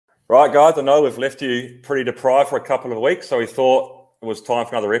Right, guys, I know we've left you pretty deprived for a couple of weeks, so we thought it was time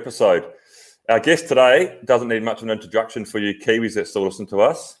for another episode. Our guest today doesn't need much of an introduction for you Kiwis that still listen to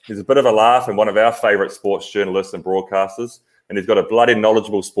us. He's a bit of a laugh and one of our favourite sports journalists and broadcasters, and he's got a bloody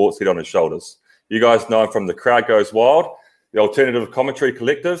knowledgeable sports head on his shoulders. You guys know him from The Crowd Goes Wild, the Alternative Commentary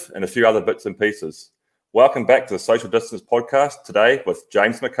Collective, and a few other bits and pieces. Welcome back to the Social Distance Podcast today with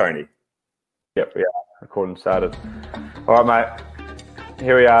James McOnie. Yep, yeah, recording started. All right, mate.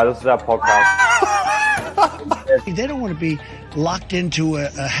 Here we are. This is our podcast. They don't want to be locked into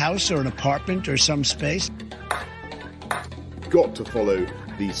a house or an apartment or some space. Got to follow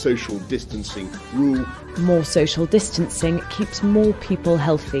the social distancing rule. More social distancing keeps more people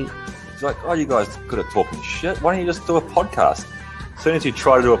healthy. It's like, oh, you guys are good at talking shit. Why don't you just do a podcast? As soon as you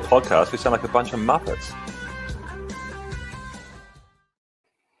try to do a podcast, we sound like a bunch of muppets.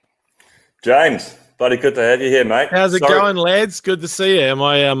 James, bloody good to have you here, mate. How's it going, lads? Good to see you.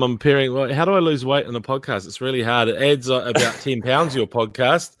 I'm appearing. How do I lose weight on the podcast? It's really hard. It adds about 10 pounds your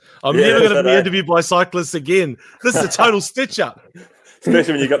podcast. I'm never going to be interviewed by cyclists again. This is a total stitch up.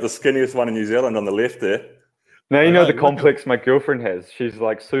 Especially when you got the skinniest one in New Zealand on the left there. Now, you know the complex my girlfriend has. She's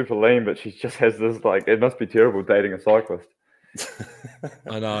like super lean, but she just has this like, it must be terrible dating a cyclist.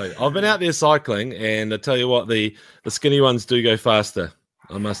 I know. I've been out there cycling, and I tell you what, the skinny ones do go faster,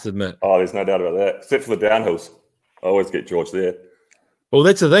 I must admit. Oh, there's no doubt about that. Except for the downhills. I always get George there. Well,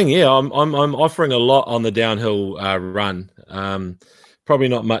 that's the thing. Yeah, I'm offering a lot on the downhill run. Probably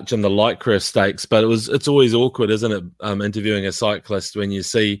not much on the Lycra stakes, but it's always awkward, isn't it? Interviewing a cyclist when you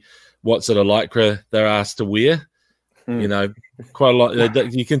see what sort of Lycra they're asked to wear. You know, quite a lot.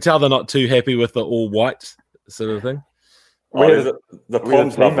 You can tell they're not too happy with the all white sort of thing. The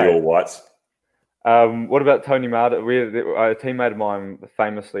Poms love the all whites. What about Tony Marder? A teammate of mine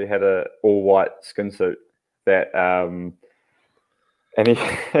famously had a all white skin suit that, and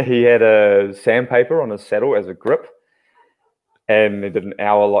he had a sandpaper on his saddle as a grip, and he did an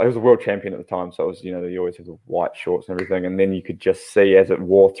hour long. He was a world champion at the time, so it was, you know, he always had the white shorts and everything, and then you could just see as it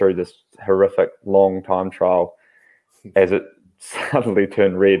wore through this horrific long time trial, as it suddenly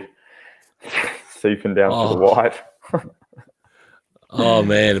turned red, seeping down to the white. Oh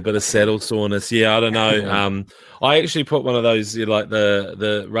man, a bit of saddle soreness. Yeah, I don't know. I actually put one of those, like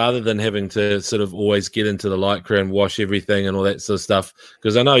the rather than having to sort of always get into the Lycra and wash everything and all that sort of stuff,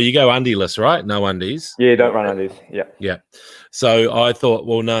 because I know you go undieless, right? No undies. Yeah, don't run undies. Yeah. Yeah. So I thought,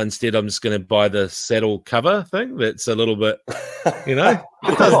 well, no, instead I'm just going to buy the saddle cover thing. That's a little bit, you know,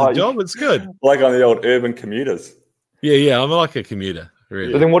 it does the job. It's good. Like on the old urban commuters. Yeah. I'm like a commuter,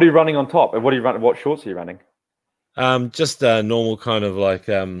 really. But then what are you running on top? What are you running? What shorts are you running? Just a normal kind of like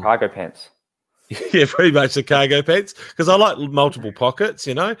cargo pants. Yeah, pretty much the cargo pants, because I like multiple pockets,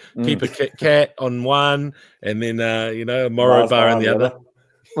 you know. Keep a Kit Kat on one, and then you know, a Moro bar on the other.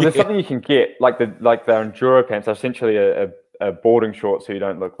 Well, there's something you can get like the enduro pants are essentially a boarding short, so you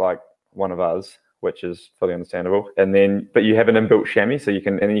don't look like one of us, which is fully understandable. And then, but you have an inbuilt chamois, so you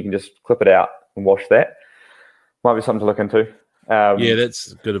can just clip it out and wash that. Might be something to look into. Yeah,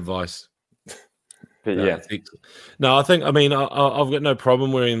 that's good advice. But no, no, I think, I mean, I've got no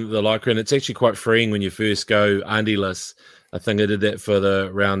problem wearing the Lycra, and it's actually quite freeing when you first go undieless. I think I did that for the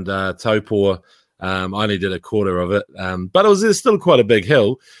round Taupō. I only did a quarter of it, but it's still quite a big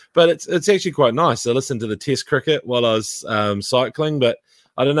hill. But it's actually quite nice. I listened to the Test cricket while I was cycling, but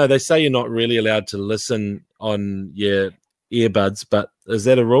I don't know. They say you're not really allowed to listen on your earbuds, but is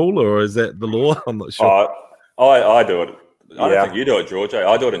that a rule or is that the law? I'm not sure. I do it. I don't think you do it, George.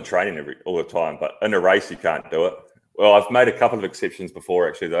 I do it in training all the time, but in a race you can't do it. Well, I've made a couple of exceptions before,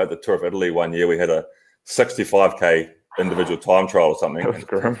 actually, though. The Tour of Italy one year, we had a 65K individual time trial or something. That was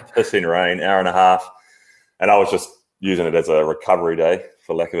grim. Pissing rain, hour and a half. And I was just using it as a recovery day,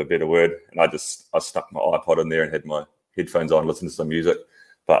 for lack of a better word. And I stuck my iPod in there and had my headphones on, listened to some music.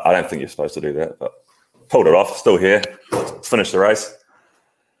 But I don't think you're supposed to do that. But pulled it off, still here. Finished the race.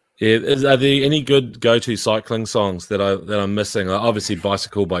 Yeah, are there any good go-to cycling songs that I'm missing? Obviously,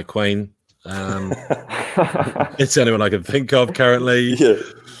 "Bicycle" by Queen. It's the only one I can think of currently. Yeah,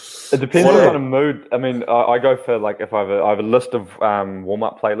 it depends on the kind of mood. I mean, I go for like if I have a list of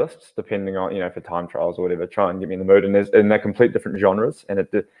warm-up playlists, depending on for time trials or whatever. Try and get me in the mood, and they're complete different genres. And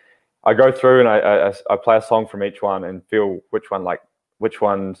I go through and I play a song from each one and feel which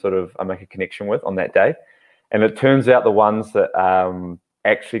one sort of I make a connection with on that day. And it turns out the ones that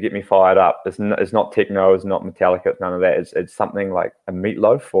actually get me fired up. It's not techno, it's not Metallica, it's none of that. It's something like a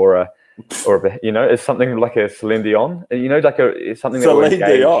Meatloaf or a it's something like a Celine Dion. It's something Celine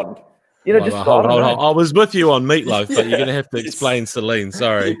Dion. Hold on. I was with you on Meatloaf, but you're going to have to explain Celine.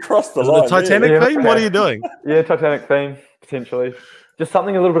 Sorry, you crossed the line. The Titanic theme. What are you doing? Yeah, Titanic theme potentially. Just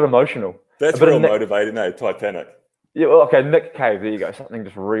something a little bit emotional. That's real motivating, no? Titanic. Yeah, well, okay, Nick Cave. There you go. Something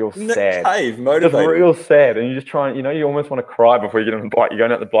just real Nick sad. Cave, motivating. Just real sad, and you just try and you almost want to cry before you get on the bike. You're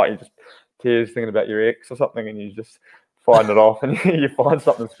going out the bike, you just tears thinking about your ex or something, and you just find it off, and you find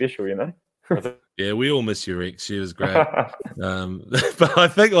something special, Yeah, we all miss your ex. She was great. But I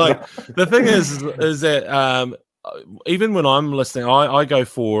think the thing is that even when I'm listening, I go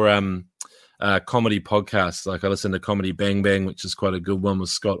for comedy podcasts. Like I listen to Comedy Bang Bang, which is quite a good one with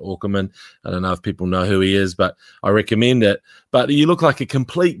Scott Aukerman. I don't know if people know who he is, but I recommend it. But you look like a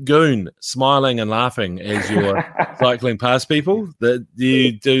complete goon, smiling and laughing as you're cycling past people. That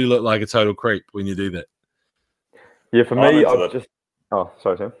you do look like a total creep when you do that. Yeah, for me, Oh,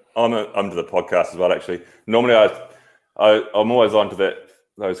 sorry, Sam. I'm to the podcast as well. Actually, normally I'm always on to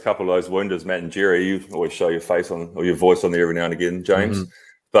those couple of those wounders, Matt and Jerry. You always show your face on or your voice on there every now and again, James. Mm-hmm.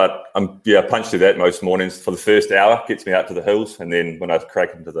 But I punch through that most mornings for the first hour. Gets me out to the hills, and then when I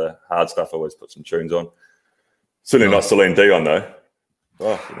crack into the hard stuff, I always put some tunes on. Certainly not Celine Dion though.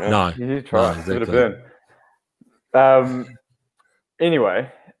 Oh, No, you try. No, exactly. Give it a burn. Anyway,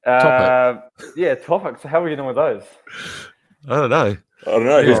 topics. So how are we getting on with those? I don't know.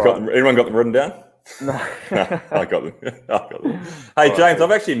 Anyone got them written down? No. I got them. Hey, James,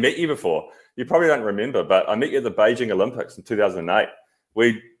 I've actually met you before. You probably don't remember, but I met you at the Beijing Olympics in 2008.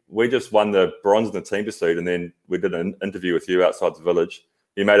 We just won the bronze in the team pursuit, and then we did an interview with you outside the village.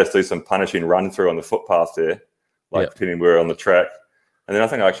 You made us do some punishing run through on the footpath there, pretending we were on the track. And then I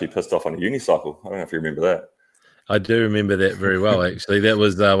think I actually pissed off on a unicycle. I don't know if you remember that. I do remember that very well, actually. That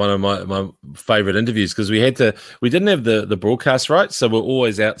was one of my favourite interviews because we didn't have the broadcast rights, so we're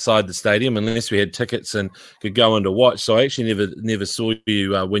always outside the stadium unless we had tickets and could go in to watch. So I actually never saw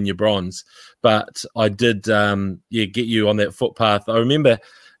you win your bronze, but I did get you on that footpath. I remember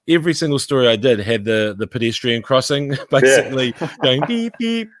every single story I did had the pedestrian crossing basically going beep,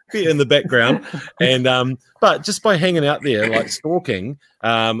 beep, beep in the background. And but just by hanging out there, like stalking,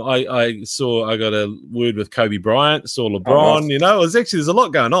 I got a word with Kobe Bryant, saw LeBron, there's a lot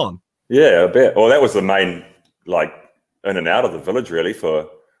going on. Yeah, I bet. Well, that was the main, in and out of the village, really, for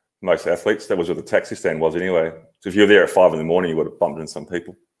most athletes. That was where the taxi stand was anyway. So if you were there at 5 a.m, you would have bumped into some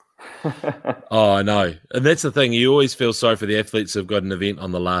people. Oh, I know. And that's the thing. You always feel sorry for the athletes who've got an event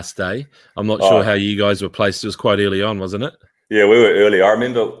on the last day. I'm not sure how you guys were placed. It was quite early on, wasn't it? Yeah, we were early. I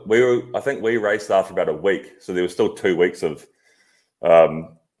remember I think we raced after about a week. So there was still 2 weeks of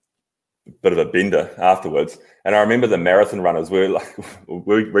bit of a bender afterwards. And I remember the marathon runners, we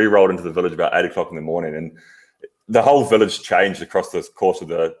rolled into the village about 8 o'clock in the morning, and the whole village changed across the course of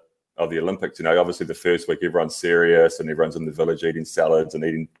the Olympics. Obviously the first week everyone's serious and everyone's in the village eating salads and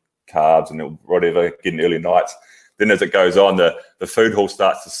eating carbs and whatever, getting early nights. Then as it goes on, the food hall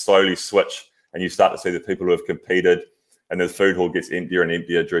starts to slowly switch, and you start to see the people who have competed, and the food hall gets emptier and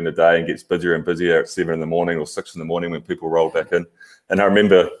emptier during the day and gets busier and busier at 7 a.m. or 6 a.m. when people roll back in. And I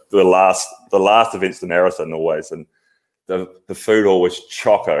remember the last event's the marathon always, and the food hall was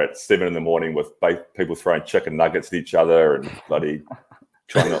chocker at 7 a.m. with people throwing chicken nuggets at each other and bloody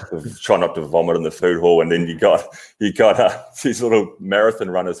trying not to vomit in the food hall. And then you got these little marathon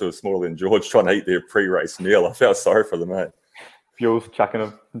runners who were smaller than George trying to eat their pre-race meal. I felt sorry for them, mate. Fuel's chucking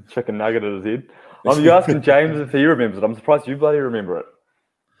a chicken nugget at his head. You're asking James if he remembers it. I'm surprised you bloody remember it.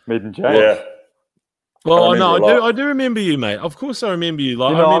 Meeting James. Yeah. Well, I do remember you, mate. Of course, I remember you.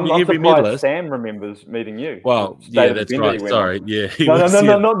 I remember every medalist. Sam remember meeting you. Well, yeah, that's right. Sorry, yeah.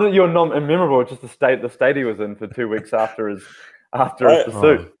 No, not that you're not memorable. Just the state he was in for 2 weeks after his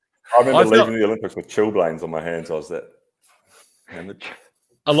pursuit. I remember leaving the Olympics with chilblains on my hands. I was that. Not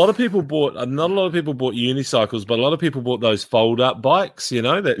a lot of people bought unicycles, but a lot of people bought those fold-up bikes.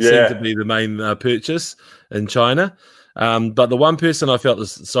 That seemed to be the main purchase in China. But the one person I felt the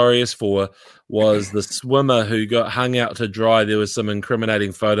sorriest for was the swimmer who got hung out to dry. There was some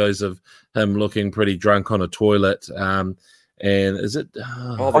incriminating photos of him looking pretty drunk on a toilet. And is it?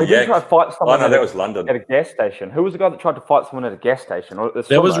 He did try to fight someone. Oh no, that was London at a gas station. Who was the guy that tried to fight someone at a gas station?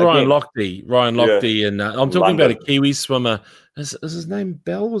 That was Ryan Lochte, and I'm talking about a Kiwi swimmer. Is his name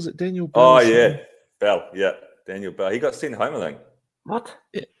Bell? Was it Daniel Bell? Oh yeah, Bell. Yeah, Daniel Bell. He got sent home, I think. What?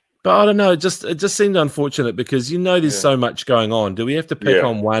 Yeah. But I don't know. It just seemed unfortunate because there's so much going on. Do we have to pick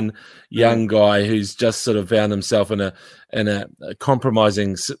on one young guy who's just sort of found himself in a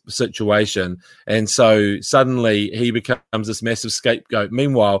compromising situation, and so suddenly he becomes this massive scapegoat?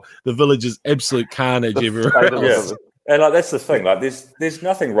 Meanwhile, the village is absolute carnage everywhere else. Yeah. And that's the thing. There's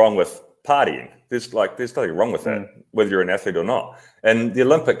nothing wrong with partying. There's nothing wrong with that, whether you're an athlete or not. And the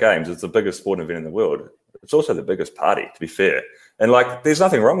Olympic Games is the biggest sporting event in the world. It's also the biggest party, to be fair. And there's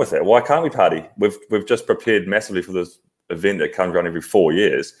nothing wrong with that. Why can't we party? We've just prepared massively for this event that comes around every 4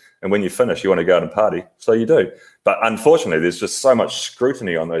 years. And when you finish, you want to go out and party. So you do. But unfortunately, there's just so much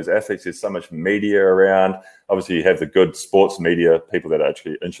scrutiny on those athletes. There's so much media around. Obviously, you have the good sports media, people that are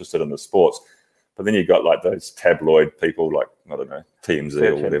actually interested in the sports. But then you've got like those tabloid people like, I don't know, TMZ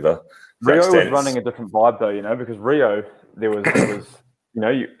or whatever. Rio was running a different vibe though, because Rio, there was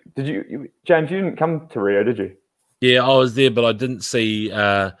James, you didn't come to Rio, did you? Yeah, I was there, but I didn't see,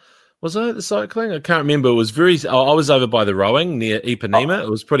 was I at the cycling? I can't remember. It was I was over by the rowing near Ipanema. It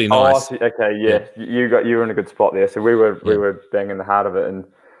was pretty nice. Oh, okay, yeah. You were in a good spot there. So we were bang in the heart of it. And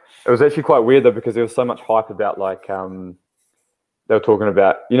it was actually quite weird though, because there was so much hype about like, they were talking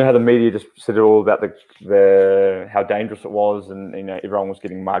about, how the media just said all about the how dangerous it was, and everyone was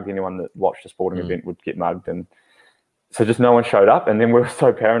getting mugged. Anyone that watched a sporting event would get mugged, and so just no one showed up. And then we were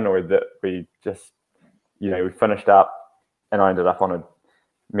so paranoid that we just, we finished up, and I ended up on a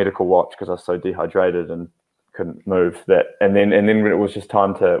medical watch because I was so dehydrated and couldn't move. And then when it was just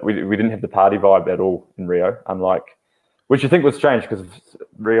time to, we didn't have the party vibe at all in Rio, which you think was strange because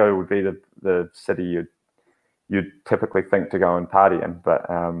Rio would be the city you'd typically think to go and party in, but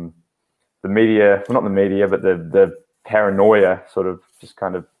the media, well, not the media, but the paranoia sort of just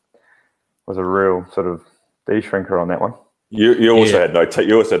kind of was a real sort of de-shrinker on that one. You also had no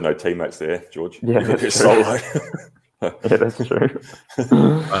teammates there, George. Yeah, that's solo. Yeah, that's true.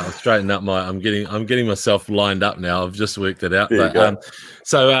 I'll straighten up I'm getting myself lined up now. I've just worked it out.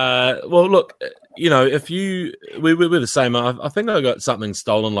 Well, look, if we're the same. I think I got something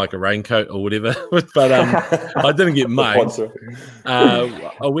stolen, like a raincoat or whatever, but I didn't get mugged.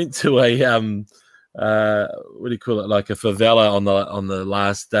 I went to a what do you call it, like a favela on the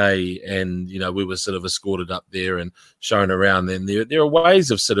last day, and we were sort of escorted up there and shown around. Then there are ways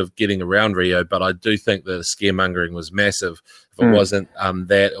of sort of getting around Rio, but I do think the scaremongering was massive. If it wasn't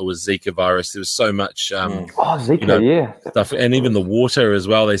that, it was Zika virus. There was so much Zika, stuff, and even the water as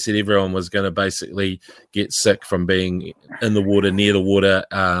well. They said everyone was going to basically get sick from being in the water, near the water.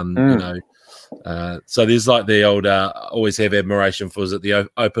 So there's like the old always have admiration for, is it the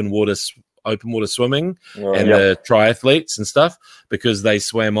open water swimming and the triathletes and stuff, because they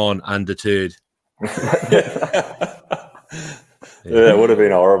swam on undeterred. It would have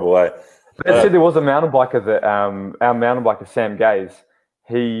been a horrible way. They said there was a mountain biker that our mountain biker Sam Gaze,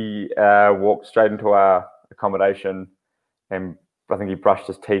 he walked straight into our accommodation, and I think he brushed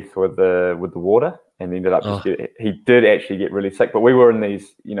his teeth with the water, and ended up he did actually get really sick. But we were in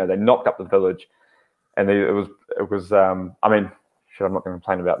these, they knocked up the village, and it was I mean, I'm not going to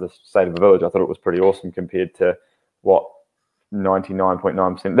complain about the state of the village. I thought it was pretty awesome compared to what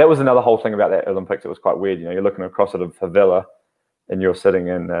 99.9%. That was another whole thing about that Olympics. It was quite weird. You're looking across at a favela, and you're sitting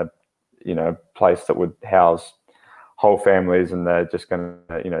in a place that would house whole families, and they're just going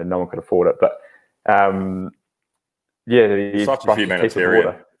to, no one could afford it. But such a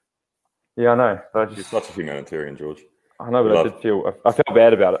humanitarian. Yeah, I know. But You're such a humanitarian, George. I know, but I felt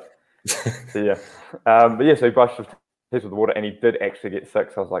bad about it. So, so he brushed his teeth with the water, and he did actually get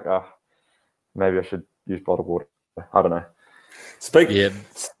sick. So I was like, maybe I should use bottled water. I don't know. If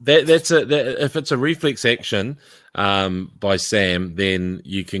it's a reflex action by Sam, then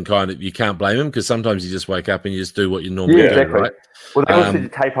you can't blame him, because sometimes you just wake up and you just do what you normally do, right? Well, they also need to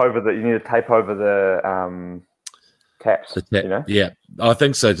tape over the taps. Yeah, I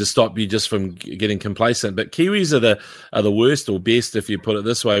think so, to stop you just from getting complacent. But Kiwis are the worst or best, if you put it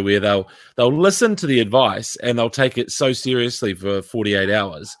this way, where they'll listen to the advice and they'll take it so seriously for 48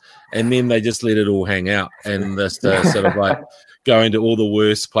 hours, and then they just let it all hang out, and just sort of like going to all the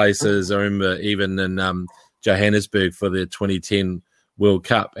worst places. I remember even in Johannesburg for the 2010 World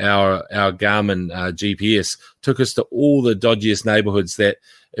Cup, our Garmin GPS took us to all the dodgiest neighborhoods that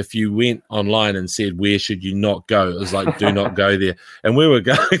if you went online and said, where should you not go, it was like, do not go there. And we were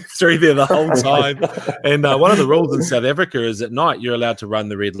going through there the whole time. And one of the rules in South Africa is at night you're allowed to run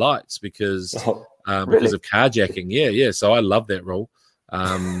the red lights because of carjacking. Yeah. So I love that rule.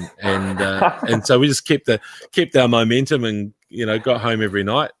 And so we just kept our momentum, and got home every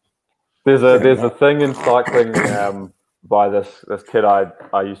night. There's a thing in cycling by this kid I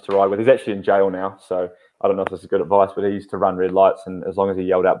used to ride with. He's actually in jail now, so I don't know if this is good advice, but he used to run red lights, and as long as he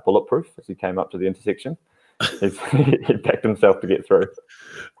yelled out bulletproof as he came up to the intersection, he backed himself to get through.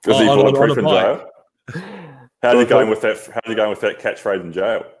 Was he bulletproof in jail? How are you going with that catchphrase in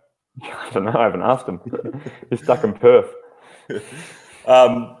jail? I don't know. I haven't asked him. He's stuck in Perth.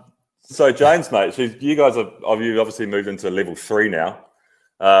 So James, mate, so you guys you've obviously moved into level 3 now,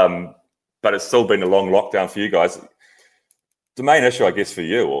 but it's still been a long lockdown for you guys. The main issue, I guess, for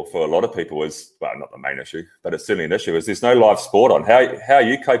you or for a lot of people is, well, not the main issue, but it's certainly an issue, is there's no live sport on. How are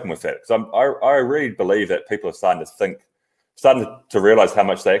you coping with that? Because I really believe that people are starting to think starting to realise how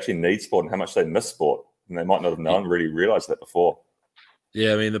much they actually need sport and how much they miss sport, and they might not have really realised that before.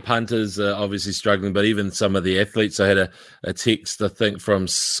 Yeah, I mean, the punters are obviously struggling, but even some of the athletes, I had a text, I think, from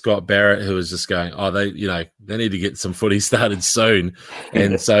Scott Barrett, who was just going, they need to get some footy started soon.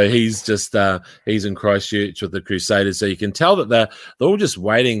 And so he's just, he's in Christchurch with the Crusaders. So you can tell that they're all just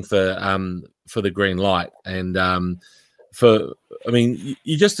waiting for the green light. And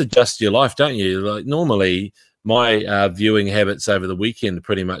you just adjust your life, don't you? Like normally my viewing habits over the weekend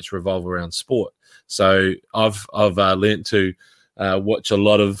pretty much revolve around sport. So I've learnt to watch a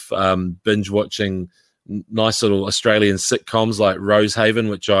lot of binge watching nice little Australian sitcoms like Rosehaven,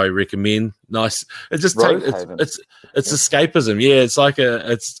 which I recommend. Nice. It just it's escapism. Yeah, it's like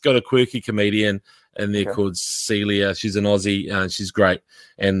it's got a quirky comedian in there called Celia. She's an Aussie and she's great,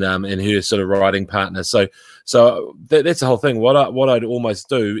 and her sort of writing partner. So that's the whole thing. What I'd almost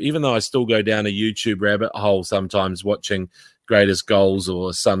do, even though I still go down a YouTube rabbit hole sometimes watching greatest goals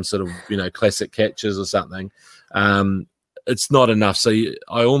or some sort of classic catches or something. It's not enough. So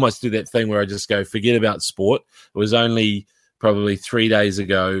I almost do that thing where I just go, forget about sport. It was only probably 3 days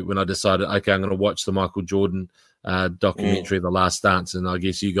ago when I decided, okay, I'm going to watch the Michael Jordan documentary, The Last Dance. And I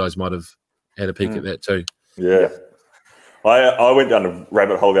guess you guys might have had a peek at that too. Yeah. I went down a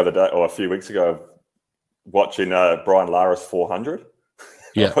rabbit hole the other day, or a few weeks ago, watching Brian Lara's 400.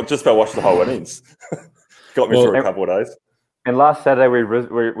 Yeah. I just about watched the whole innings. Got me through a couple of days. And last Saturday,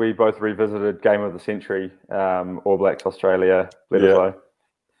 we both revisited Game of the Century, All Blacks Australia, Bledisloe.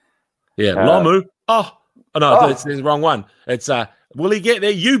 Yeah, Lomu. It's the wrong one. It's will he get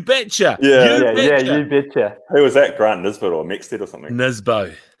there? You betcha. You betcha. Who was that? Grant Nisbet or Mexted or something?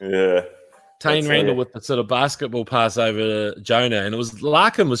 Nisbo. Yeah. Tane Randall with the sort of basketball pass over to Jonah, and it was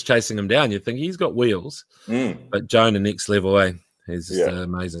Larkin was chasing him down. You'd think he's got wheels, but Jonah next level, He's just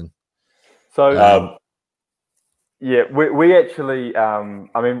amazing. So. We actually,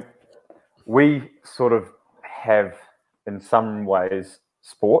 we sort of have, in some ways,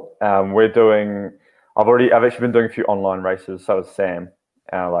 sport. I've actually been doing a few online races. So has Sam.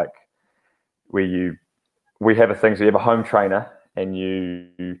 We have a thing. So you have a home trainer, and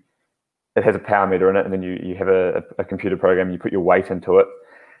it has a power meter in it, and then you have a computer program. You put your weight into it,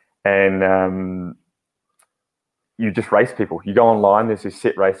 and you just race people. You go online. There's these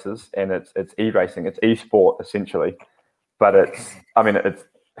set races, and it's e-racing. It's e-sport essentially, but it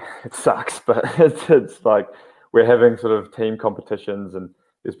sucks. But it's like we're having sort of team competitions, and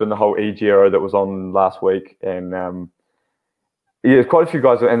there's been the whole e-Giro that was on last week, and there's quite a few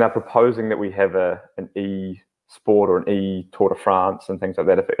guys, and they're proposing that we have an e-sport or an e-Tour de France and things like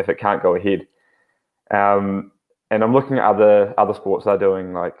that if it can't go ahead. And I'm looking at other sports they're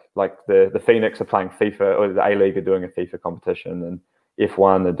doing, like the Phoenix are playing FIFA, or the A-League are doing a FIFA competition, and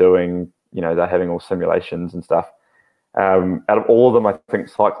F1 are doing, they're having all simulations and stuff. Out of all of them, I think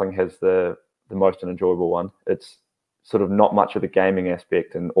cycling has the most enjoyable one. It's sort of not much of the gaming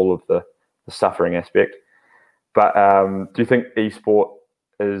aspect and all of the suffering aspect. But do you think esport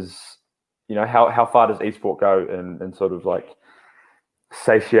is, how far does esport go in sort of like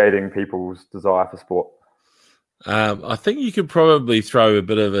satiating people's desire for sport? I think you could probably throw a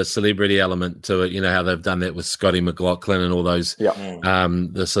bit of a celebrity element to it. You know how they've done that with Scotty McLaughlin and all those,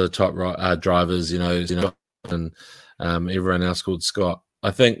 the sort of top drivers. And everyone else called Scott. I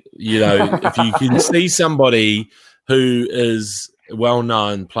think if you can see somebody who is well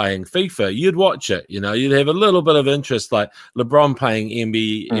known playing FIFA, you'd watch it. You'd have a little bit of interest, like LeBron playing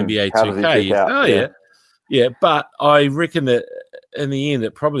NBA 2K. Yeah. But I reckon that in the end,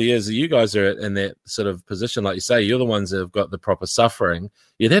 it probably is. You guys are in that sort of position, like you say. You're the ones that have got the proper suffering.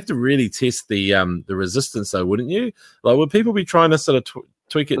 You'd have to really test the resistance, though, wouldn't you? Like, would people be trying to sort of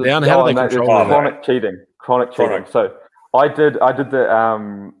tweak it down? How do they control that? Chronic cheating. So I did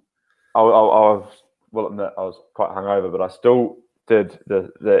the. Will admit I was quite hungover, but I still did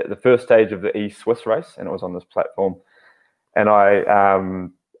the first stage of the Swiss race, and it was on this platform, and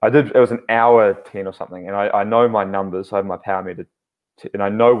I did. It was an hour 10 or something, and I know my numbers. So I have my power meter, and I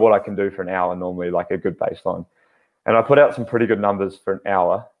know what I can do for an hour normally, like a good baseline. And I put out some pretty good numbers for an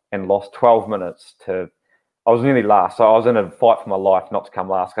hour and lost 12 minutes to. I was nearly last, so I was in a fight for my life not to come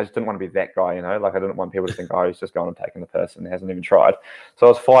last. I just didn't want to be that guy, Like I didn't want people to think, oh, he's just going and taking the piss and hasn't even tried. So I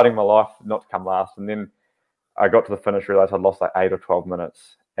was fighting my life not to come last, and then I got to the finish, realized I'd lost like 8 or 12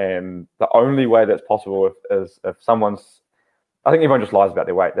 minutes. And the only way that's possible is if someone's. I think everyone just lies about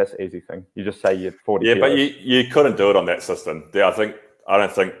their weight. That's the easy thing. You just say you're 40 kilos. But you couldn't do it on that system. Yeah, I think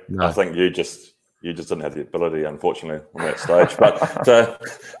you just didn't have the ability, unfortunately, on that stage. But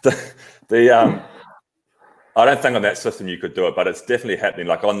I don't think on that system you could do it, but it's definitely happening.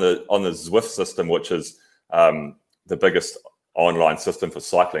 Like on the Zwift system, which is the biggest online system for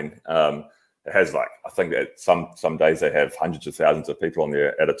cycling. It has like, I think that some days they have hundreds of thousands of people on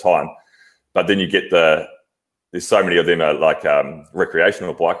there at a time. But then you get there's so many of them are like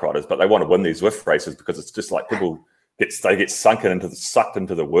recreational bike riders, but they want to win these Zwift races because it's just like people get sucked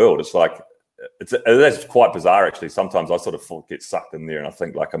into the world. It's like, that's quite bizarre actually. Sometimes I sort of get sucked in there and I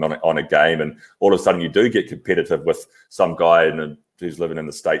think like I'm on a game, and all of a sudden you do get competitive with some guy who's living in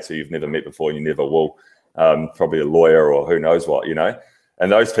the States who you've never met before and you never will, probably a lawyer or who knows what,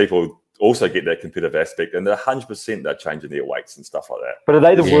 and those people also get that competitive aspect, and they're 100% they're changing their weights and stuff like that. But are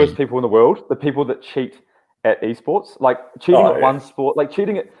they the worst people in the world? The people that cheat at esports, like cheating at one sport, like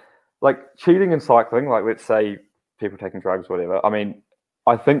cheating in cycling, like let's say people taking drugs, whatever. I mean,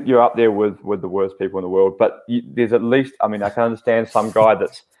 I think you're up there with the worst people in the world, but there's at least, I mean, I can understand some guy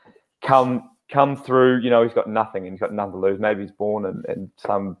that's come through, he's got nothing and he's got nothing to lose. Maybe he's born in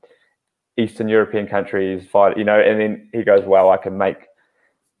some Eastern European country, he's fight, and then he goes, well, I can make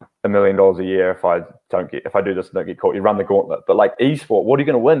 $1 million a year if I do this and don't get caught. You run the gauntlet. But like esport, what are you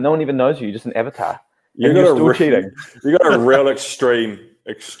going to win? No one even knows you. You're just an avatar. You're still cheating. You got a real extreme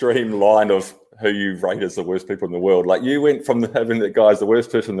line of who you rate as the worst people in the world. Like you went from having that guy's the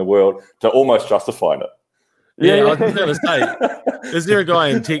worst person in the world to almost justifying it. Yeah, I was going to say, is there a guy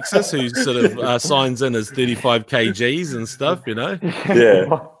in Texas who sort of signs in as 35 kgs and stuff, Yeah.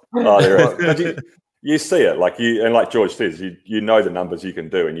 Oh, there is. But you see it, like George says, you know the numbers you can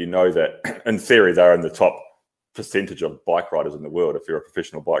do, and you know that in theory they're in the top percentage of bike riders in the world if you're a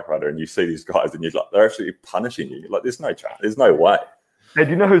professional bike rider, and you see these guys and you're like, they're absolutely punishing you. You're like, there's no chance, there's no way. Hey,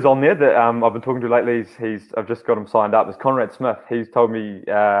 do you know who's on there that I've been talking to lately? I've just got him signed up. It's Conrad Smith. He's told me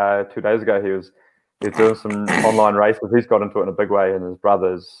 2 days ago he was doing some online races. He's got into it in a big way, and his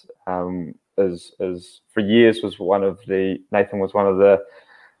brother's is for years was one of the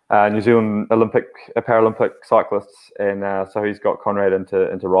New Zealand Paralympic cyclists, and so he's got Conrad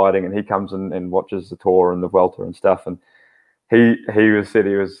into riding, and he comes and watches the Tour and the Vuelta and stuff. And he said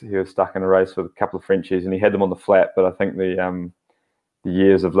he was stuck in a race with a couple of Frenchies, and he had them on the flat, but I think the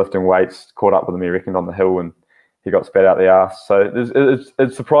years of lifting weights caught up with him, he reckoned, on the hill, and he got spat out the arse. So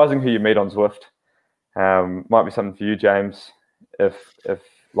it's surprising who you meet on Zwift. Might be something for you, James, if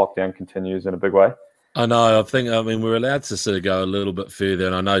lockdown continues in a big way. I know. We're allowed to sort of go a little bit further,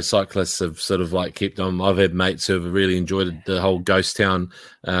 and I know cyclists have sort of like kept on. I've had mates who have really enjoyed the whole ghost town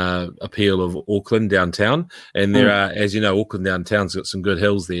appeal of Auckland downtown, and there are, as you know, Auckland downtown's got some good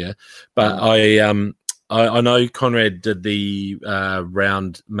hills there. But I know Conrad did the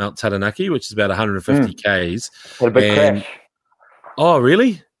round Mount Taranaki, which is about 150 k's. Had a big crash. Oh,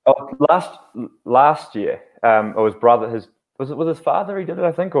 really? Oh, last year, it was was it with his father he did it,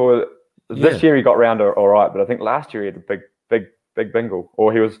 I think, or this year he got round all right, but I think last year he had a big bingle,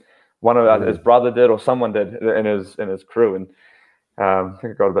 or he was one of his brother did, or someone did in his crew, and I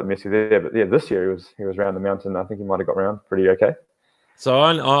think it got a bit messy there. But yeah, this year he was around the mountain. I think he might have got round pretty okay. So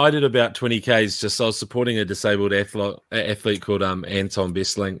I did about 20 Ks. I was supporting a disabled athlete called Anton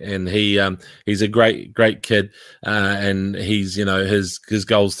Bessling, and he's a great kid, and he's his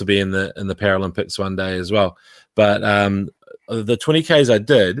goal's to be in the Paralympics one day as well. But the 20 Ks I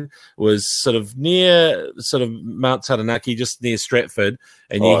did was sort of near Mount Taranaki, just near Stratford,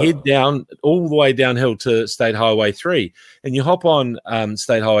 and you head down all the way downhill to State Highway 3, and you hop on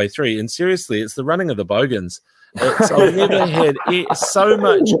State Highway 3, and seriously, it's the running of the bogans. I've never had so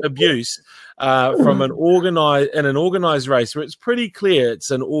much abuse from an organized race where it's pretty clear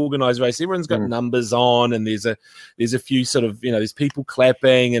it's an organized race. Everyone's got numbers on, and there's a few sort of there's people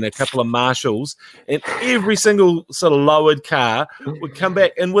clapping and a couple of marshals, and every single sort of lowered car would come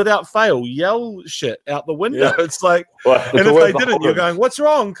back and without fail yell shit out the window. Yeah. It's like, and if they didn't, you're going, "What's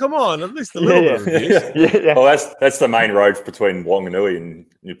wrong? Come on, at least a little bit of abuse." Yeah. Well, that's the main road between Wanganui and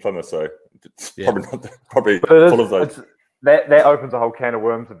New Plymouth, so. It's probably full of those. That opens a whole can of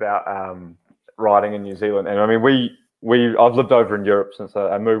worms about riding in New Zealand. And I mean, I've lived over in Europe since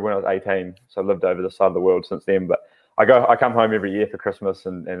I moved when I was 18, so I've lived over this side of the world since then. But I come home every year for Christmas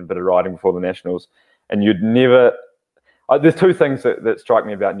and a bit of riding before the Nationals. And you'd never. There's two things that strike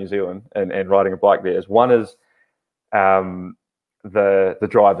me about New Zealand and riding a bike there. One is the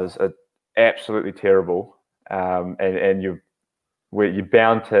drivers are absolutely terrible, and you're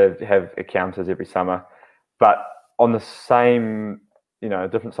bound to have encounters every summer. But on the same,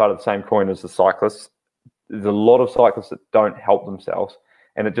 different side of the same coin as the cyclists, there's a lot of cyclists that don't help themselves.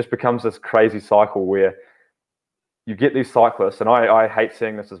 And it just becomes this crazy cycle where you get these cyclists, and I hate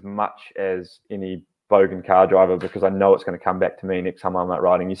seeing this as much as any bogan car driver, because I know it's going to come back to me next time I'm out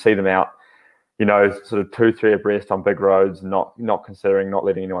riding. You see them out, sort of 2-3 abreast on big roads, not considering, not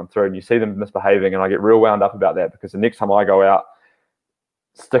letting anyone through, and you see them misbehaving, and I get real wound up about that, because the next time I go out,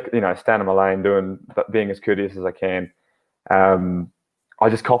 stand in my lane, being as courteous as I can, I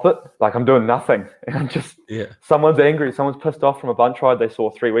just cop it. Like, I'm doing nothing, and I'm just someone's angry, someone's pissed off from a bunch ride they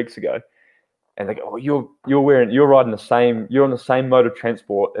saw 3 weeks ago, and they go, "Oh, you're riding you're on the same mode of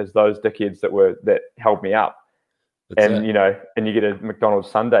transport as those dickheads that held me up," and you get a McDonald's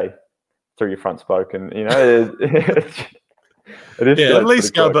sundae through your front spoke, and it is. At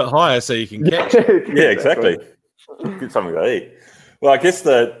least go a bit higher so you can catch it. Yeah, exactly. Get something to eat. Well, I guess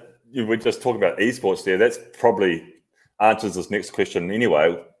we're just talking about esports there. That's probably answers this next question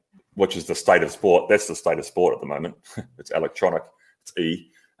anyway, which is the state of sport. That's the state of sport at the moment. It's electronic. It's E.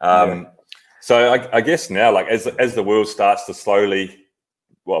 So I guess now, like, as the world starts to slowly,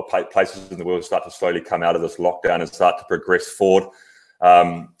 places in the world start to slowly come out of this lockdown and start to progress forward,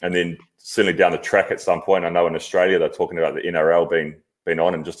 and then certainly down the track at some point, I know in Australia they're talking about the NRL being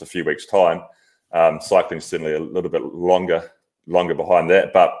on in just a few weeks' time. Cycling's certainly a little bit longer behind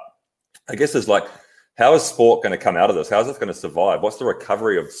that. But I guess it's like, how is sport going to come out of this? How is it going to survive? What's the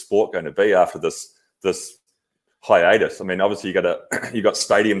recovery of sport going to be after this hiatus? I mean, obviously you got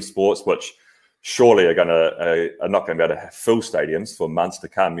stadium sports, which surely are not going to be able to have full stadiums for months to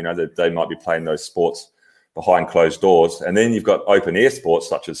come. They might be playing those sports behind closed doors. And then you've got open air sports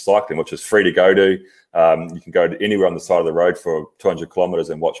such as cycling, which is free to go to. You can go to anywhere on the side of the road for 200 kilometers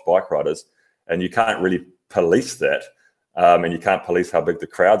and watch bike riders. And you can't really police that. And you can't police how big the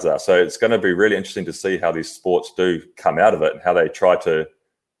crowds are. So it's going to be really interesting to see how these sports do come out of it and how they try to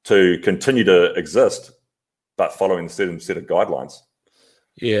continue to exist, but following a certain set of guidelines.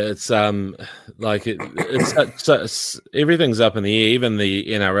 Yeah, it's everything's up in the air. Even the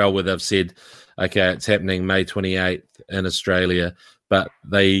NRL, where they've said, okay, it's happening May 28th in Australia, but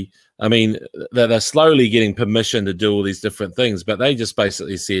they're slowly getting permission to do all these different things, but they just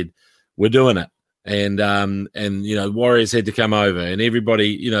basically said, we're doing it. And Warriors had to come over, and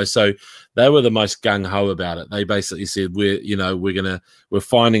everybody, so they were the most gung-ho about it. They basically said, we're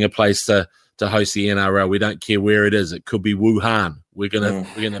finding a place to host the NRL. We don't care where it is. It could be Wuhan. We're gonna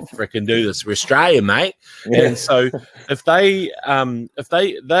freaking do this. We're Australia, mate. Yeah. And so if they're going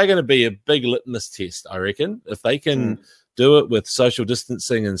to be a big litmus test, I reckon, if they can do it with social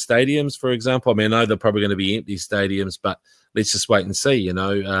distancing in stadiums, for example. I mean, I know they're probably going to be empty stadiums, but let's just wait and see.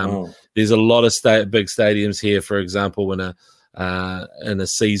 There's a lot of big stadiums here, for example, in a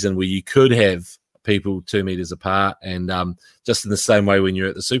season where you could have people 2 meters apart, and just in the same way when you're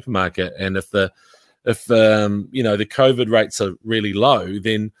at the supermarket. And if the COVID rates are really low,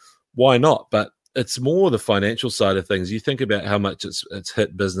 then why not? But it's more the financial side of things. You think about how much it's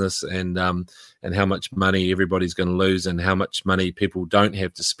hit business, and how much money everybody's going to lose, and how much money people don't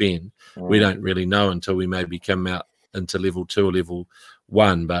have to spend. We don't really know until we maybe come out into level 2 or level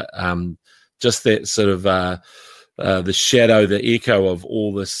 1. But just that sort of the shadow, the echo of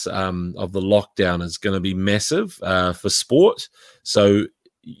all this of the lockdown is going to be massive for sport. So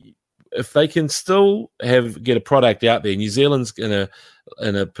if they can still get a product out there, New Zealand's in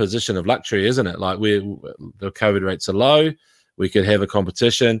a position of luxury, isn't it? Like, the COVID rates are low. We could have a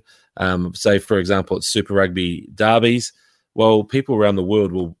competition. Say, for example, it's Super Rugby derbies. Well, people around the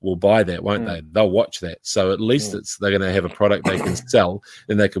world will buy that, won't they? They'll watch that. So at least they're going to have a product they can sell,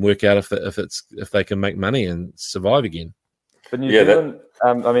 and they can work out if they can make money and survive again. But New Zealand,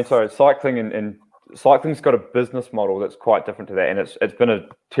 cycling and cycling's got a business model that's quite different to that, and it's been a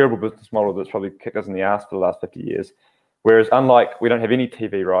terrible business model that's probably kicked us in the ass for the last 50 years. Whereas, unlike, we don't have any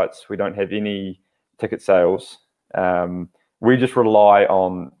TV rights, we don't have any ticket sales. We just rely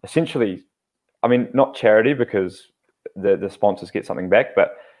on essentially, not charity, because the sponsors get something back,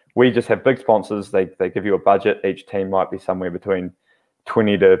 but we just have big sponsors. They give you a budget. Each team might be somewhere between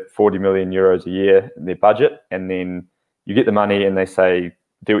 20 to 40 million euros a year in their budget, and then you get the money, and they say,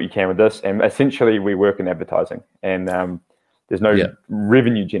 do what you can with this. And essentially, we work in advertising, and there's no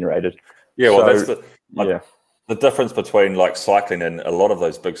revenue generated. Yeah, well, so, that's the difference between like cycling and a lot of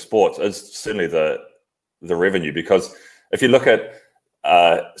those big sports is certainly the revenue. Because if you look at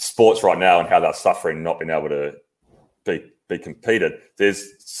sports right now and how they're suffering, not being able to be competed,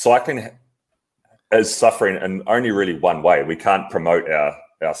 there's cycling is suffering in only really one way. We can't promote our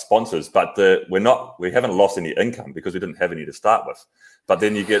sponsors, but we haven't lost any income because we didn't have any to start with. But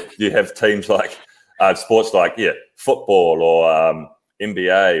then you have teams like sports like football or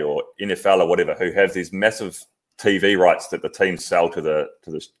NBA or NFL or whatever, who have these massive TV rights that the teams sell to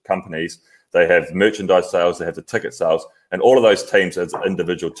the companies. They have merchandise sales, they have the ticket sales, and all of those teams as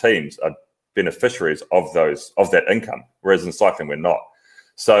individual teams are beneficiaries of that income. Whereas in cycling, we're not.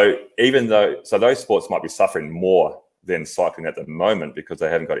 So those sports might be suffering more than cycling at the moment because they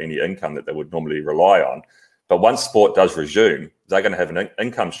haven't got any income that they would normally rely on. But once sport does resume, they're going to have an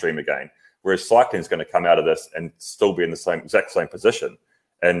income stream again. Whereas cycling is going to come out of this and still be in the exact same position.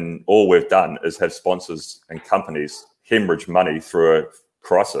 And all we've done is have sponsors and companies hemorrhage money through a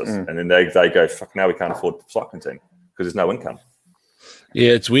crisis. And then they go, fuck, now we can't afford the cycling team because there's no income.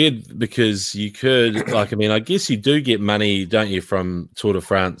 Yeah, it's weird because you could, like, I mean, I guess you do get money, don't you, from Tour de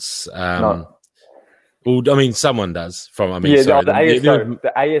France? No. Well, I mean, someone does from. I mean, yeah, sorry,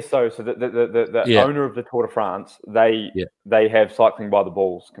 the ASO. So the owner of the Tour de France, they have cycling by the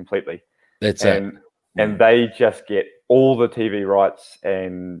balls completely. That's it. And they just get all the TV rights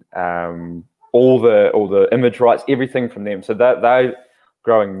and all the image rights, everything from them. So they're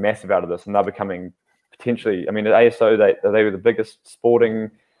growing massive out of this, and they're becoming potentially. I mean, at ASO, they were the biggest sporting.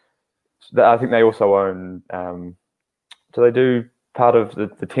 I think they also own. Do they do part of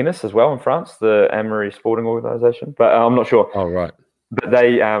the tennis as well in France, the Amaury Sporting Organisation? But I'm not sure. Oh, right. But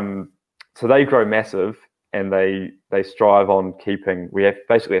they so they grow massive, and they strive on keeping. We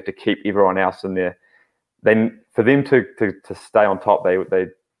basically have to keep everyone else in there. Then for them to stay on top, they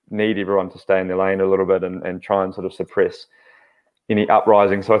need everyone to stay in their lane a little bit and try and sort of suppress any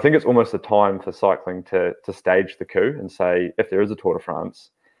uprising. So I think it's almost a time for cycling to stage the coup and say, if there is a Tour de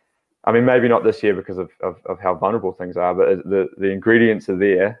France, I mean, maybe not this year because of how vulnerable things are, but the ingredients are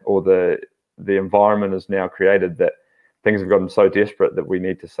there, or the environment is now created that things have gotten so desperate that we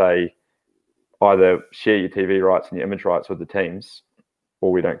need to say, either share your TV rights and your image rights with the teams,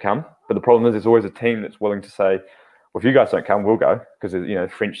 or we don't come. But the problem is there's always a team that's willing to say, well, if you guys don't come, we'll go, because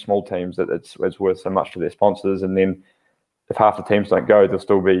French small teams that it's worth so much to their sponsors. And then if half the teams don't go, there'll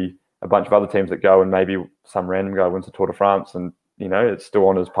still be a bunch of other teams that go, and maybe some random guy wins the Tour de France, and it's still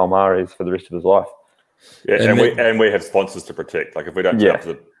on his palmares for the rest of his life. Yeah, and we have sponsors to protect. Like if we don't turn up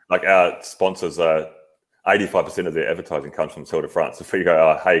to like our sponsors are 85% of their advertising comes from Tour de France. If we go,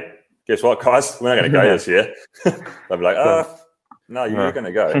 oh, hey, guess what, guys, we're not going to go this year. They'll be like, no, you're going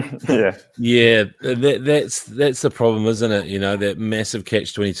to go. Yeah, that's the problem, isn't it? That massive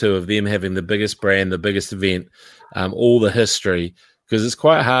catch-22 of them having the biggest brand, the biggest event, all the history, because it's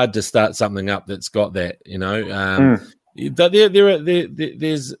quite hard to start something up that's got that. But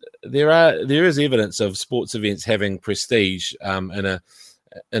there is evidence of sports events having prestige in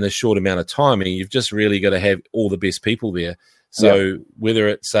a short amount of time, and you've just really got to have all the best people there. So whether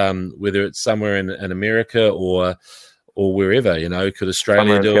it's somewhere in America or wherever, could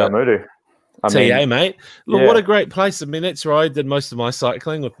Australia do it? TA, mate. Look, what a great place. I mean, that's where I did most of my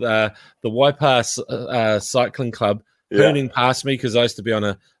cycling with the Waipa Cycling Club, hooning past me because I used to be on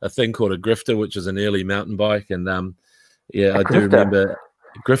a thing called a grifter, which is an early mountain bike, and I do remember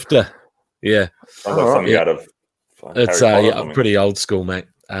grifter. Yeah, I've got something out of. It's pretty old school, mate.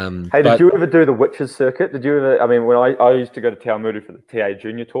 Hey, did you ever do the Witches circuit? Did you ever? I mean, when I used to go to Te Awamutu for the TA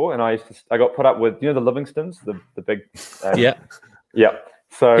Junior Tour, and I got put up with the Livingstons, the big. Yeah.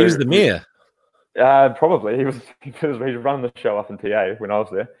 So he was the mayor. Probably he was running the show up in TA when I was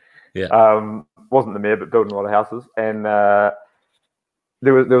there. Yeah. Wasn't the mayor, but building a lot of houses, and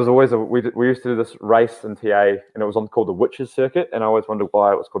there was always we used to do this race in TA, and it was called the Witches circuit, and I always wondered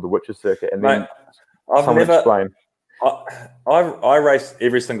why it was called the Witches circuit, and then someone explained. I raced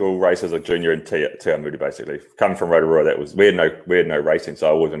every single race as a junior in Te Awamutu, basically. Coming from Rotorua, we had no racing, so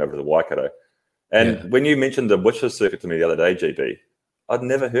I always went over to the Waikato. And when you mentioned the Witches circuit to me the other day, GB, I'd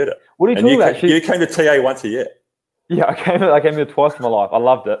never heard it. What are you talking about? You came to TA once a year. Yeah, I came there twice in my life. I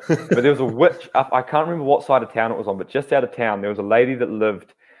loved it. But there was a witch up, I can't remember what side of town it was on, but just out of town, there was a lady that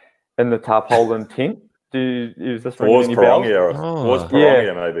lived in the tarpaulin tent. Is this ringing any bells? Was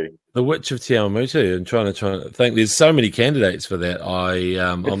Parongia, maybe. The Witch of Te Awamutu. I'm trying to think. There's so many candidates for that.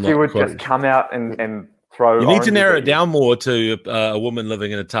 She would just come out and throw. You need to narrow it down more to a woman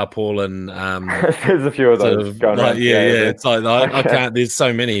living in a tarpaulin. There's a few of those going on. Yeah. It's like I can't. There's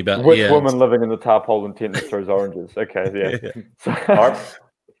so many, but which woman living in the tarpaulin tent that throws oranges? Okay,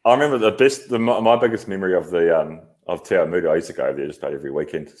 I remember my biggest memory of the of Te Awamutu. I used to go over there just about every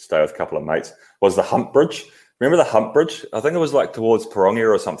weekend to stay with a couple of mates. Was the Hump Bridge? Remember the Hump Bridge? I think it was like towards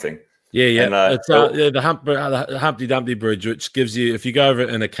Parongia or something. Yeah. And, it's the Humpty Dumpty Bridge, which gives you, if you go over it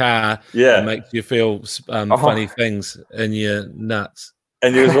in a car, it makes you feel funny things in your nuts.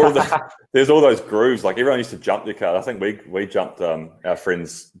 And there's all those grooves. Like everyone used to jump their car. I think we jumped our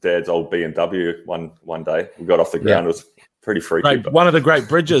friend's dad's old BMW one day. We got off the ground. It was pretty freaky. One of the great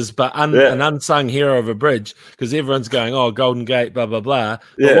bridges, but an unsung hero of a bridge, because everyone's going, oh, Golden Gate, blah, blah, blah.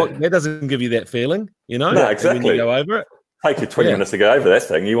 But that doesn't give you that feeling, No, exactly. When you go over it. Take you 20 minutes to go over that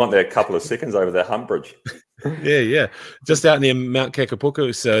thing. You want that couple of seconds over that Hump Bridge. Yeah. Just out near Mount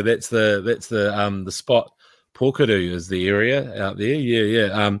Kakapuku. So that's the spot. Porkadoo is the area out there.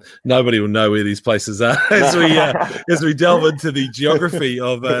 Yeah. Nobody will know where these places are as we delve into the geography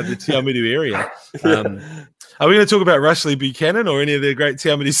of the Te Awamutu area. Are we going to talk about Rushley Buchanan or any of the great Te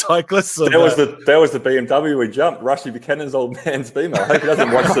Awamutu cyclists? That was the BMW we jumped. Rushley Buchanan's old man's Beamer. I hope he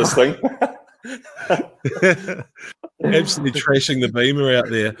doesn't watch this thing. Absolutely trashing the Beamer out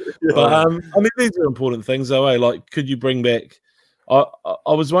there. But I mean, these are important things, though. Like, could you bring back? I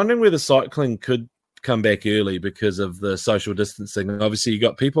was wondering whether cycling could come back early because of the social distancing. Obviously, you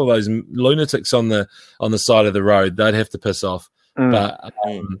got people, those lunatics on the side of the road. They'd have to piss off. But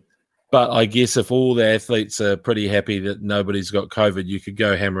I guess if all the athletes are pretty happy that nobody's got COVID, you could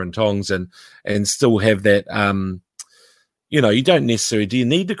go hammer and tongs and still have that. You don't necessarily. Do you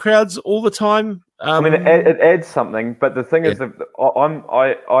need the crowds all the time? I mean, it adds something, but the thing is that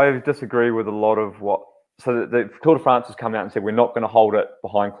I disagree with a lot of what. So the Tour de France has come out and said we're not going to hold it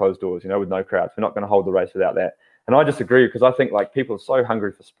behind closed doors, with no crowds. We're not going to hold the race without that. And I disagree because I think people are so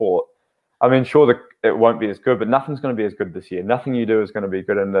hungry for sport. I mean, sure, it won't be as good, but nothing's going to be as good this year. Nothing you do is going to be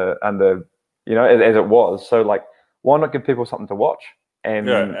good as it was. So why not give people something to watch? And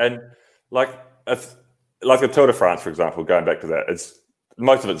like the Tour de France, for example, going back to that,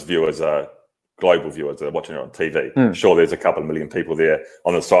 most of its viewers are global viewers that are watching it on TV. Sure, there's a couple of million people there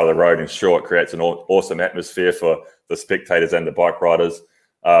on the side of the road, and sure, it creates an awesome atmosphere for the spectators and the bike riders.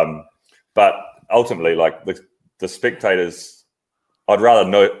 But ultimately, the spectators, I'd rather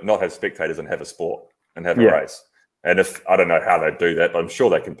not have spectators and have a sport and have a race. And if I don't know how they do that, but I'm sure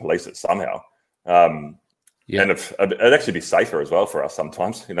they can police it somehow. And it'd actually be safer as well for us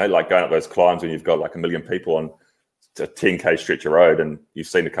sometimes. Like going up those climbs when you've got 1 million people on a 10K stretch of road, and you've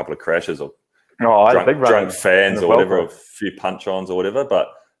seen a couple of crashes or drunk fans or whatever, or a few punch-ons or whatever. But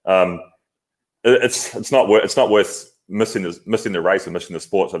it's not worth missing the race and missing the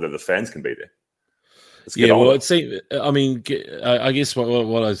sport so that the fans can be there. I guess what I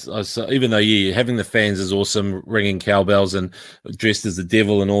even though having the fans is awesome, ringing cowbells and dressed as the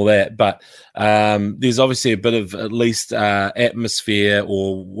devil and all that, but there's obviously a bit of at least atmosphere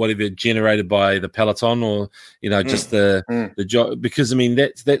or whatever generated by the peloton or just the job, because I mean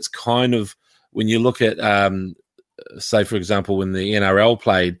that's kind of when you look at say for example when the NRL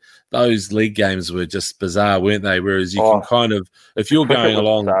played, those league games were just bizarre, weren't they? Whereas you can kind of, if you're going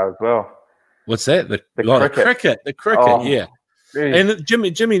along as well. What's that? The cricket, yeah. Geez. And Jimmy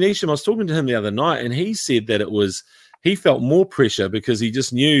Neesham, I was talking to him the other night, and he said that he felt more pressure because he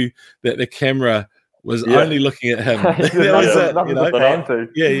just knew that the camera was only looking at him.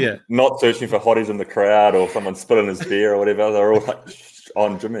 Not searching for hotties in the crowd or someone spilling his beer or whatever. They're all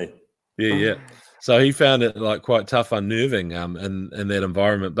on Jimmy. Yeah. So he found it quite tough, unnerving in that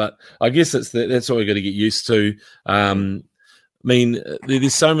environment. But I guess that's what we're going to get used to. I mean,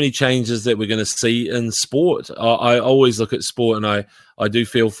 there's so many changes that we're going to see in sport. I always look at sport, and I do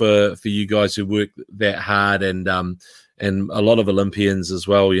feel for you guys who work that hard, and a lot of Olympians as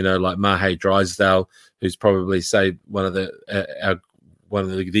well. Like Mahe Drysdale, who's probably one of the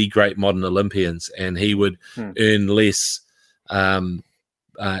great modern Olympians, and he would earn less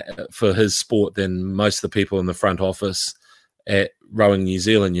for his sport than most of the people in the front office at Rowing New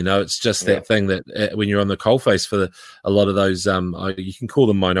Zealand. It's just that thing that when you're on the coalface for a lot of those, you can call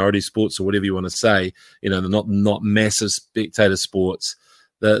them minority sports or whatever you want to say, they're not massive spectator sports.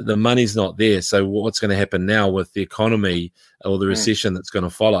 The money's not there. So what's going to happen now with the economy or the recession that's going to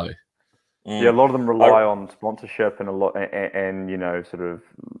follow? Yeah, a lot of them rely on sponsorship and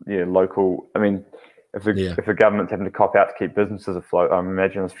local. I mean, if the government's having to cop out to keep businesses afloat, I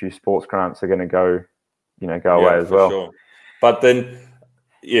imagine a few sports grants are going to go away as well. Sure. But then,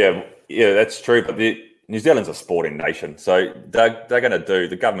 that's true. But New Zealand's a sporting nation, so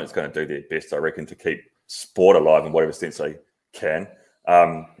the government's going to do their best, I reckon, to keep sport alive in whatever sense they can.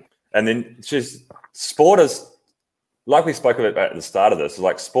 And then sport is, like we spoke about at the start of this,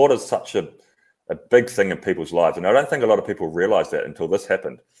 sport is such a big thing in people's lives, and I don't think a lot of people realised that until this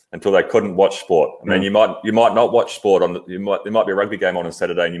happened, until they couldn't watch sport. I mean, you might not watch sport there might be a rugby game on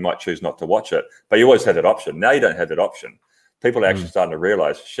Saturday, and you might choose not to watch it, but you always have that option. Now you don't have that option. People are actually starting to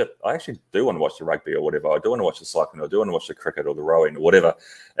realise, I actually do want to watch the rugby or whatever. I do want to watch the cycling, or I do want to watch the cricket or the rowing or whatever.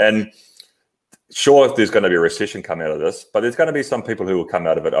 And sure, there's going to be a recession come out of this, but there's going to be some people who will come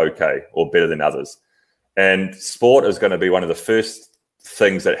out of it okay or better than others. And sport is going to be one of the first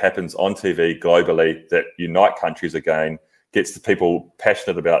things that happens on TV globally that unite countries again, gets the people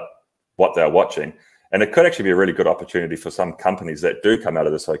passionate about what they're watching. And it could actually be a really good opportunity for some companies that do come out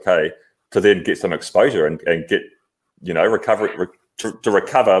of this okay to then get some exposure and get, recover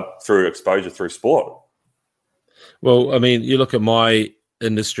through exposure through sport. Well, I mean, you look at my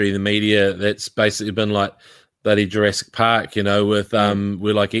industry, the media, that's basically been like bloody Jurassic Park, with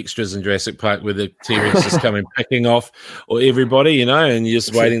we're like extras in Jurassic Park where the T-Rex is coming picking off or everybody, and you're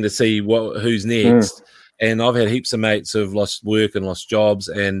just waiting to see who's next. And I've had heaps of mates who've lost work and lost jobs,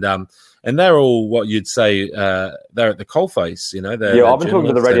 and they're all what you'd say they're at the coalface, I've been talking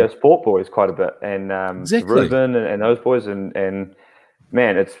to the Radio Sport boys quite a bit, and exactly. Ruben and those boys, and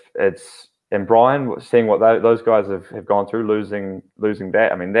man, it's and Brian, seeing what those guys have gone through, losing that.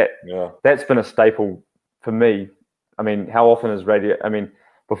 I mean, that's been a staple for me. I mean, how often is radio? I mean,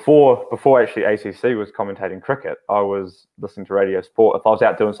 before actually ACC was commentating cricket, I was listening to Radio Sport. If I was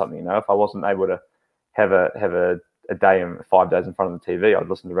out doing something, if I wasn't able to have a day and 5 days in front of the TV, I'd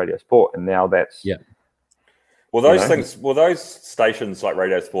listen to Radio Sport. And now that's Well, those things, will those stations like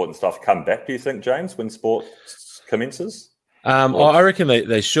Radio Sport and stuff come back, do you think, James, when sport commences? I reckon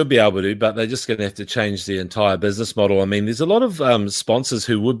they should be able to, but they're just going to have to change the entire business model. I mean, there's a lot of sponsors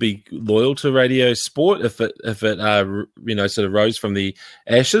who would be loyal to Radio Sport if it sort of rose from the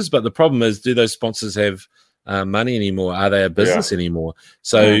ashes. But the problem is, do those sponsors have money anymore? Are they a business anymore?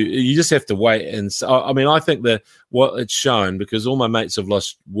 So you just have to wait. And I mean, I think that what it's shown, because all my mates have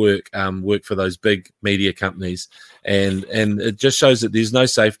lost work for those big media companies, and it just shows that there's no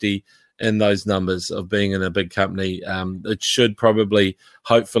safety in those numbers of being in a big company. It should probably,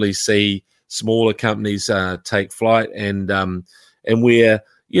 hopefully, see smaller companies take flight, and where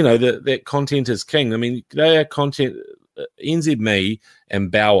that content is king. I mean, they are content. NZME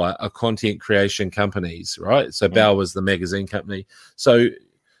and Bauer are content creation companies, right? So Bauer is the magazine company. So,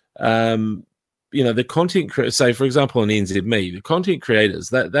 the content. Say, for example, in NZME, the content creators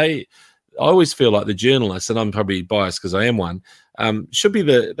that I always feel like the journalists, and I'm probably biased because I am one, should be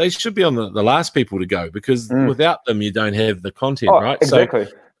on the last people to go, because without them you don't have the content, right? Exactly.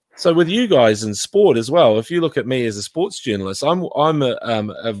 So with you guys in sport as well, if you look at me as a sports journalist, I'm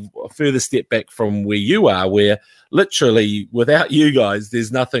a further step back from where you are, where literally without you guys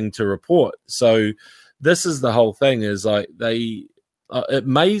there's nothing to report. So this is the whole thing, is like it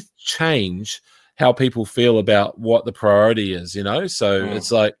may change how people feel about what the priority is, So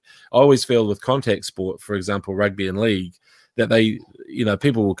it's like, I always feel with contact sport, for example, rugby and league, that they,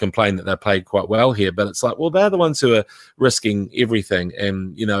 people will complain that they played quite well here, but it's like, well, they're the ones who are risking everything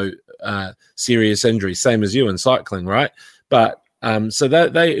and, serious injuries, same as you in cycling, right? But so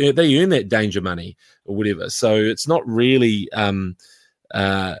they earn that danger money or whatever. So it's not really,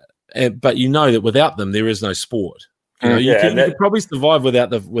 but that without them, there is no sport. You could probably survive without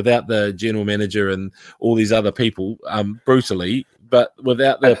the general manager and all these other people brutally, but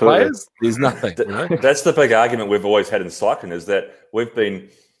without their players, there's nothing. That's the big argument we've always had in cycling, is that we've been,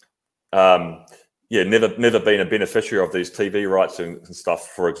 never been a beneficiary of these TV rights and stuff.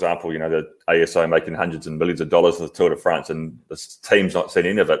 For example, the ASO making hundreds and millions of dollars in the Tour de France, and the team's not seen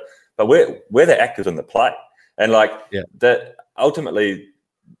any of it. But we're the actors in the play, and that ultimately,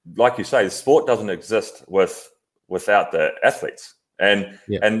 like you say, sport doesn't exist without the athletes, and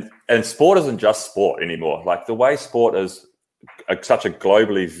sport isn't just sport anymore. Like, the way sport is such a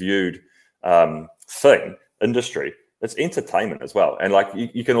globally viewed industry, it's entertainment as well. And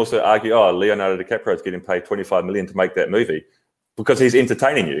you can also argue, Leonardo DiCaprio is getting paid $25 million to make that movie because he's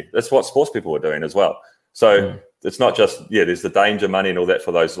entertaining you. That's what sports people are doing as well. So it's not just there's the danger money and all that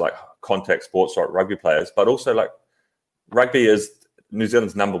for those contact sports like rugby players, but also rugby is New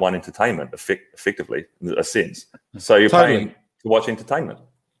Zealand's number one entertainment, effectively, in a sense. So you're paying to watch entertainment.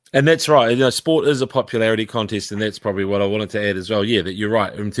 And that's right. Sport is a popularity contest, and that's probably what I wanted to add as well. Yeah, that you're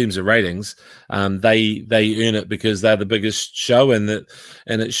right. In terms of ratings, they earn it because they're the biggest show, and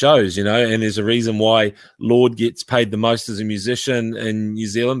it shows, and there's a reason why Lorde gets paid the most as a musician in New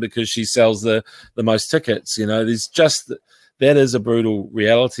Zealand, because she sells the most tickets. There's just that is a brutal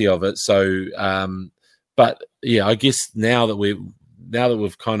reality of it. So, but yeah, I guess now that we've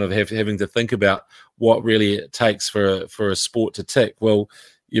kind of having to think about what really it takes for a sport to tick, well,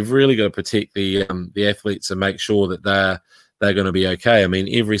 you've really got to protect the athletes and make sure that they're going to be okay. I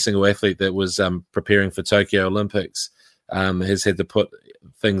mean, every single athlete that was preparing for Tokyo Olympics has had to put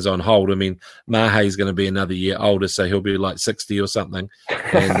things on hold. I mean, Mahe's going to be another year older, so he'll be 60 or something,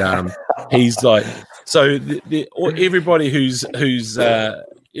 and he's like, so everybody who's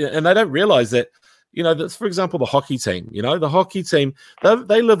and they don't realize that. That's, for example, the hockey team. The hockey team,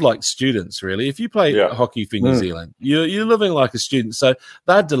 they live like students, really. If you play hockey for New Zealand, you're living like a student. So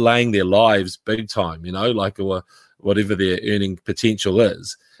they're delaying their lives big time, or whatever their earning potential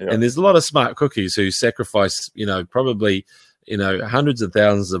is. Yeah. And there's a lot of smart cookies who sacrifice, probably, hundreds of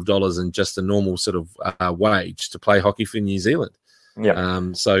thousands of dollars in just a normal sort of wage to play hockey for New Zealand.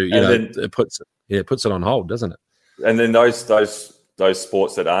 Yeah. So, it puts it on hold, doesn't it? And then those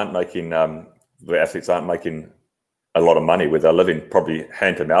sports that aren't making the athletes aren't making a lot of money, where they're living probably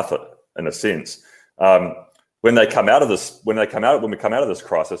hand to mouth in a sense. When we come out of this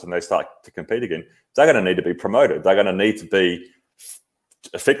crisis and they start to compete again, they're going to need to be promoted. They're going to need to be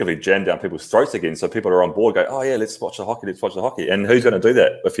effectively jammed down people's throats again, so people are on board. Go, oh yeah, let's watch the hockey. And who's going to do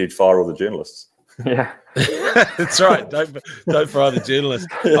that if you'd fire all the journalists? Yeah, that's right. Don't fire the journalists.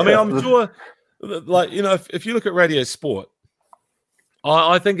 I mean, I'm sure, like, you know, if you look at radio sport,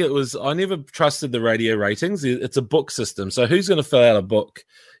 I think I never trusted the radio ratings. It's a book system. So who's going to fill out a book?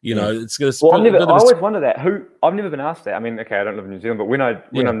 You know, it's going to. Well, I always wonder that. I've never been asked that. I mean, okay, I don't live in New Zealand, but when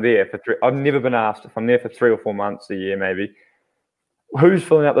I'm there I've never been asked if I'm there for 3 or 4 months a year, maybe, who's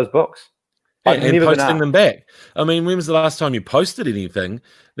filling out those books? And posting them back. I mean, when was the last time you posted anything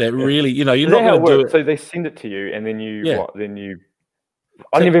that really, you know, you're not going to do it? So they send it to you, and then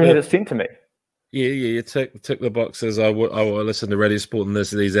I never even had it sent to me. Yeah, you tick the boxes. I will listen to Radio Sport in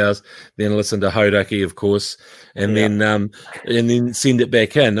these hours, then listen to Hodaki, of course, and then send it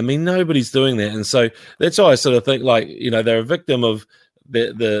back in. I mean, nobody's doing that, and so that's why I sort of think, like, you know, they're a victim of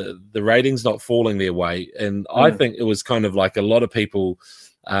the ratings not falling their way, and I think it was kind of like a lot of people,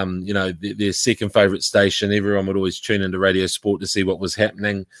 you know, their second favorite station. Everyone would always tune into Radio Sport to see what was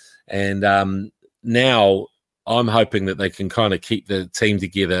happening, and now I'm hoping that they can kind of keep the team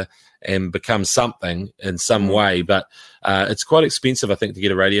together and become something in some way, but it's quite expensive, I think, to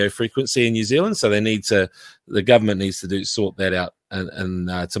get a radio frequency in New Zealand. So the government needs to sort that out and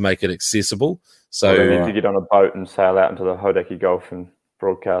to make it accessible. So they need to get on a boat and sail out into the Hodaki Gulf and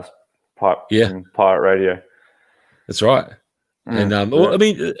broadcast pirate radio. That's right. And well, I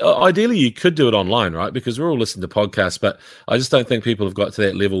mean, ideally you could do it online, right? Because we're all listening to podcasts, but I just don't think people have got to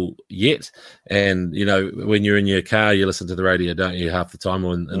that level yet. And, you know, when you're in your car, you listen to the radio, don't you? Half the time,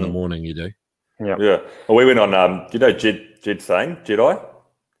 or in the morning you do. Yeah. Well, we went on, do you know Jed Thane, Jedi?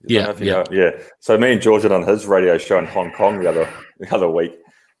 Yeah. So me and George did on his radio show in Hong Kong the other week.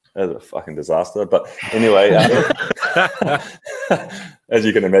 That was a fucking disaster. But anyway, as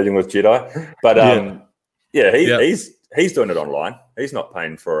you can imagine with Jedi. But he's doing it online. He's not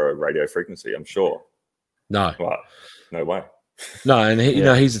paying for a radio frequency, I'm sure. No. But no way. No, and you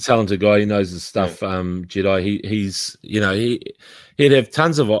know, he's a talented guy. He knows his stuff. Jedi. He's you know, he'd have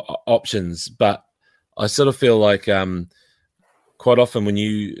tons of options, but I sort of feel like quite often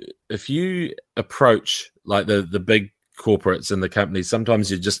if you approach like the big corporates and the companies,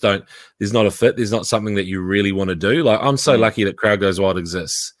 sometimes you just don't. There's not a fit. There's not something that you really want to do. Like, I'm so lucky that Crowd Goes Wild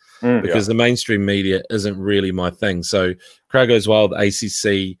exists. Because the mainstream media isn't really my thing. So Crowd Goes Wild,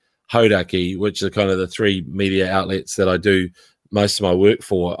 ACC, Hodaki, which are kind of the 3 media outlets that I do most of my work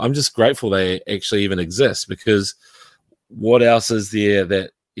for. I'm just grateful they actually even exist, because what else is there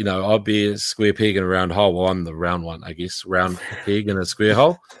that, you know, I'll be a square peg in a round hole. Well, I'm the round one, I guess, round peg in a square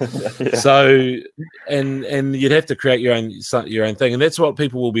hole. So, and you'd have to create your own thing. And that's what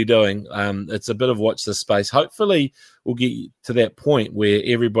people will be doing. It's a bit of watch this space. Hopefully we'll get to that point where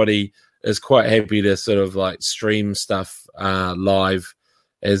everybody is quite happy to sort of like stream stuff live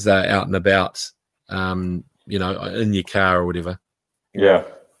as they're out and about, you know, in your car or whatever. Yeah.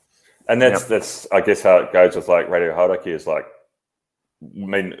 And that's I guess how it goes with like Radio Hodaki is like, I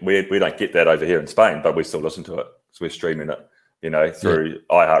mean, we don't get that over here in Spain, but we still listen to it. So we're streaming it, you know, through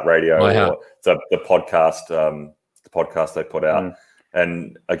iHeartRadio or the podcast they put out.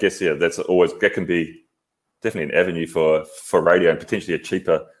 And I guess, that can be definitely an avenue for radio, and potentially a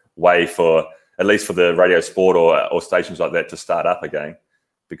cheaper way for, at least for the Radio Sport or stations like that, to start up again,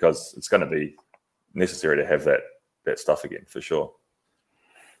 because it's going to be necessary to have that stuff again, for sure.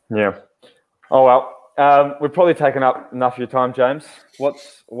 Yeah. Oh, well. We've probably taken up enough of your time, James.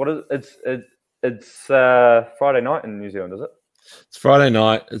 It's Friday night in New Zealand, is it? It's Friday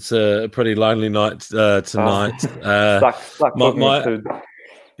night. It's a pretty lonely night tonight. Stuck I don't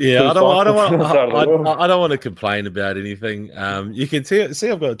want to complain about anything. You can see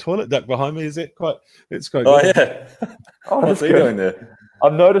I've got a toilet duck behind me. It's quite good. Oh yeah. What's he doing there?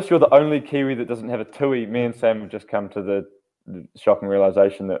 I've noticed you're the only Kiwi that doesn't have a tui. Me and Sam have just come to the shocking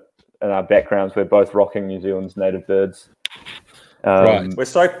realization that in our backgrounds we're both rocking New Zealand's native birds. Right. We're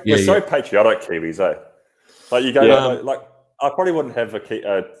so patriotic, Kiwis, eh? Like you go, like I probably wouldn't have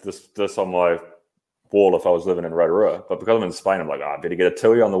this on my wall if I was living in Rotorua, but because I'm in Spain, I'm like, I better get a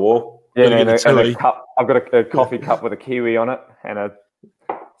tui on the wall. Yeah, and a cup. I've got a coffee cup with a kiwi on it and a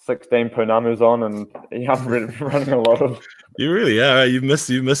 16 punamus on, and I'm running a lot of. You really are. You miss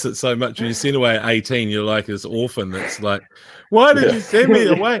it so much. When you send away at 18, you're like this orphan that's like, why did you send me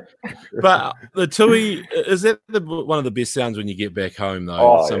away? But the tui, is that one of the best sounds when you get back home,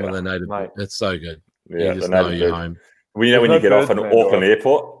 though? Some of the native, it's so good. Yeah, you just the know native you're bird. home. Well, you know, when you get off at Mandorra. Auckland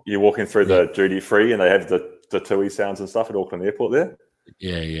Airport, you're walking through the duty free, and they have the tui sounds and stuff at Auckland Airport there,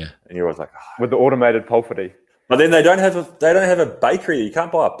 Yeah. and you're always like, with the automated pulpity. But then they don't have a bakery. You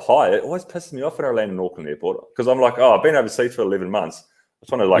can't buy a pie. It always pisses me off when I land in Auckland Airport because I'm like, I've been overseas for 11 months. I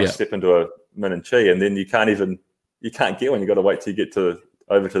just want to step into a min and chi, and then you can't get one. You got to wait till you get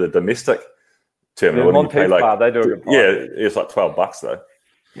over to the domestic terminal. And you pay they do a good pie. It's like $12 though.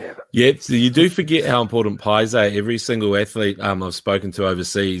 Yeah, so you do forget how important pies are. Every single athlete I've spoken to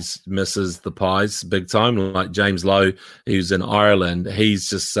overseas misses the pies big time. Like James Lowe, who's in Ireland, he's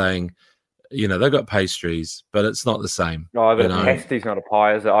just saying, they've got pastries, but it's not the same. Oh, the pasty's not a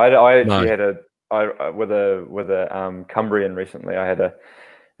pie, is it? I actually had with a Cumbrian recently. I had a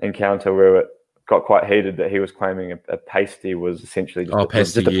encounter where it got quite heated that he was claiming a pasty was essentially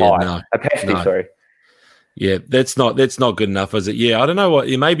just a pie. A pasty, sorry. Yeah, that's not good enough, is it? Yeah, I don't know what.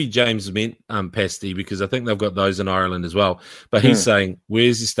 Maybe James meant pasty because I think they've got those in Ireland as well. But he's saying,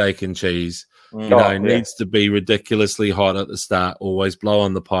 "Where's your steak and cheese? It needs to be ridiculously hot at the start. Always blow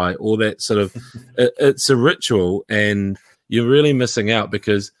on the pie. All that sort of. It's a ritual, and you're really missing out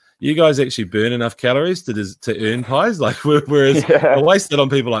because you guys actually burn enough calories to earn pies. Like whereas I waste it on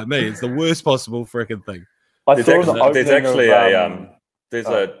people like me. It's the worst possible freaking thing. I was going to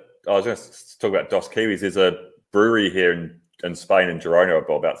talk about Dos Kiwis. There's a brewery here in Spain, in Girona,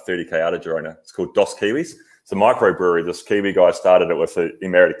 about 30k out of Girona. It's called Dos Kiwis. It's a microbrewery. This Kiwi guy started it with he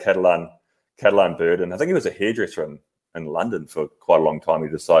married a Catalan bird, and I think he was a hairdresser in London for quite a long time. He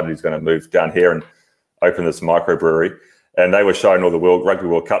decided he's going to move down here and open this microbrewery. And they were showing all the Rugby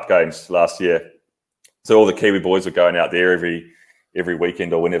World Cup games last year. So all the Kiwi boys were going out there every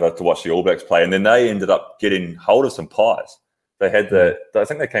weekend or whenever to watch the All Blacks play. And then they ended up getting hold of some pies. They had I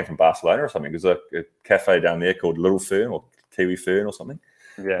think they came from Barcelona or something. There's a cafe down there called Little Fern or Kiwi Fern or something.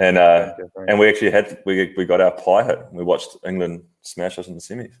 Yeah, and we actually we got our pie hit. We watched England smash us in the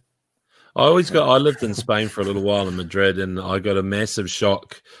semis. I lived in Spain for a little while in Madrid, and I got a massive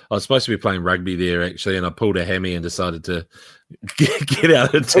shock. I was supposed to be playing rugby there actually, and I pulled a hammy and decided to get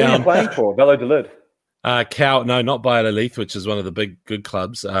out of town. Who are you playing for? Valladolid. No, not Valladolid, which is one of the big good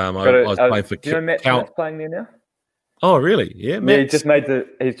clubs. I was playing for. Do you know Matt's playing there now? Oh, really? Yeah, he's just made the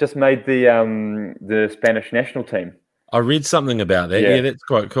Spanish national team. I read something about that. Yeah, that's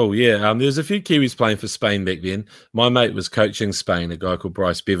quite cool. Yeah, there's a few Kiwis playing for Spain back then. My mate was coaching Spain, a guy called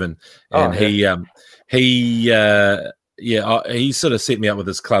Bryce Bevan, and he sort of set me up with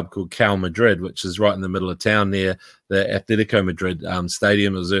this club called Cal Madrid, which is right in the middle of town near the Atletico Madrid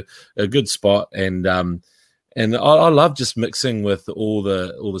stadium. It was a good spot, and I love just mixing with all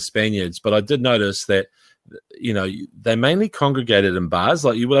the Spaniards. But I did notice that, they mainly congregated in bars.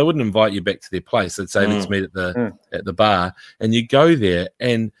 Like they wouldn't invite you back to their place. They'd say, let's meet at the bar. And you go there,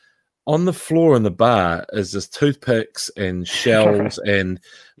 and on the floor in the bar is just toothpicks and shells and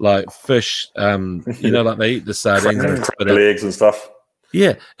like fish, like they eat the sardines and legs and stuff.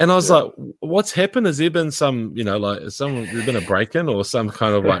 Yeah. And I was like, what's happened? Has there been some, there's been a break-in or some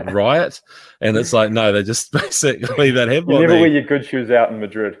kind of like riot? And it's like, no, they just basically that happened. You never wear your good shoes out in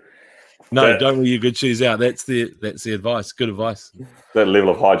Madrid. No, don't wear your good shoes out. That's the advice. Good advice. That level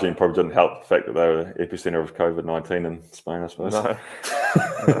of hygiene probably didn't help the fact that they were the epicenter of COVID-19 in Spain, I suppose. No.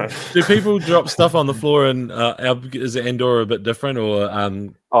 Do people drop stuff on the floor? And is Andorra a bit different, or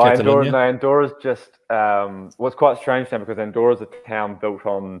Andorra's just what's quite strange now, because Andorra's a town built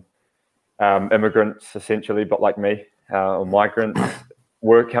on immigrants essentially, but like me, or migrants.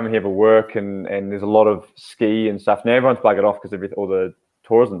 Coming here for work, and there's a lot of ski and stuff. Now everyone's buggered off because all the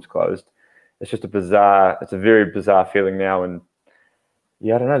tourism's closed. It's just it's a very bizarre feeling now. And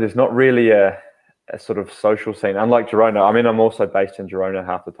I don't know, there's not really a sort of social scene, unlike Girona. I mean, I'm also based in Girona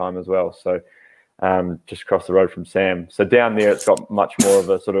half the time as well. So just across the road from Sam. So down there, it's got much more of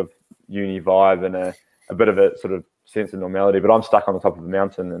a sort of uni vibe and a bit of a sort of sense of normality. But I'm stuck on the top of a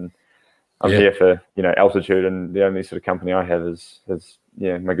mountain, and I'm here for, altitude. And the only sort of company I have is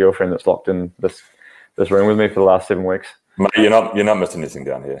my girlfriend that's locked in this room with me for the last 7 weeks. Mate, you're not missing anything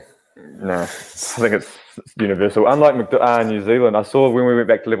down here. No, I think it's universal. Unlike New Zealand, I saw when we went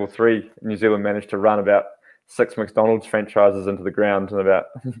back to level 3, New Zealand managed to run about 6 McDonald's franchises into the ground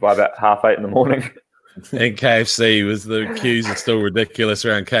by about 8:30 in the morning. And KFC the queues are still ridiculous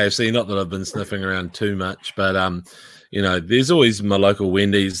around KFC. Not that I've been sniffing around too much, but there's always my local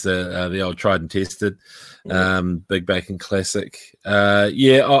Wendy's, the old tried and tested, Big Bacon Classic.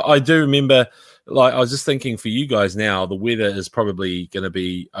 I do remember. Like, I was just thinking, for you guys now, the weather is probably going to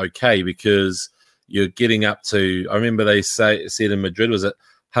be okay because you're getting up to. I remember they said in Madrid, was it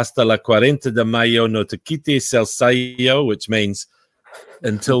hasta la 40 de mayo no te quites el sayo, which means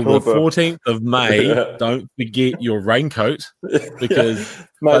until the 14th of May. Don't forget your raincoat, because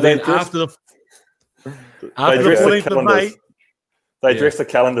then after the 14th of May, they dress the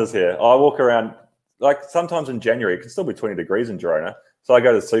calendars here. I walk around, like sometimes in January, it can still be 20 degrees in Girona. So I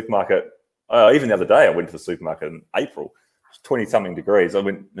go to the supermarket. Even the other day, I went to the supermarket in April. It's 20-something degrees. I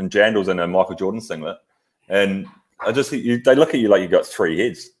went in Jandals in a Michael Jordan singlet. And they look at you like you got 3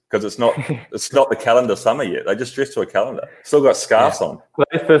 heads, because it's not the calendar summer yet. They just dress to a calendar. Still got scarves on.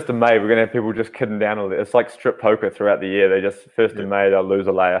 Today's 1st of May. We're going to have people just kidding down all it. It's like strip poker throughout the year. They just 1st of May, they'll lose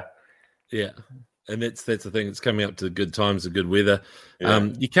a layer. Yeah. And that's the thing. It's coming up to the good times, the good weather. Yeah.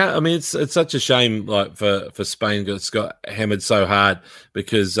 You can't. I mean, it's such a shame, like for Spain, it's got hammered so hard,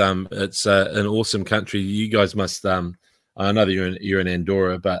 because it's an awesome country. You guys must. I know that you're in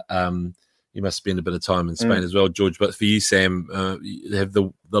Andorra, but you must spend a bit of time in Spain as well, George. But for you, Sam, have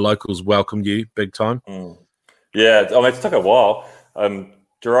the locals welcomed you big time? Yeah, I mean, it took a while.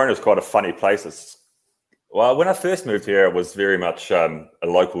 Girona is quite a funny place. Well, when I first moved here, it was very much a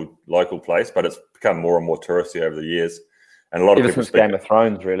local place, but it's become more and more touristy over the years. And a lot of people speak Game of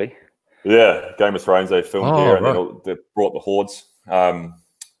Thrones, really. Yeah, Game of Thrones. They filmed here, and then they brought the hordes. And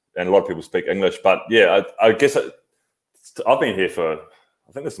a lot of people speak English. But yeah, I guess I've been here for,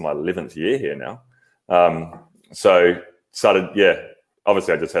 I think this is my 11th year here now. So started,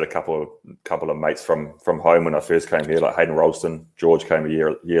 obviously I just had a couple of mates from home when I first came here, like Hayden Ralston. George came a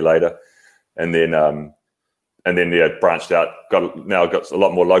year later, and then branched out. Got a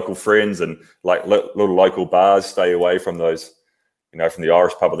lot more local friends, and like little local bars. Stay away from those, from the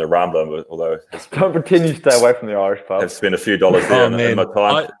Irish pub and the Rambler. Although don't pretend you stay away from the Irish pub. I've spent a few dollars there in my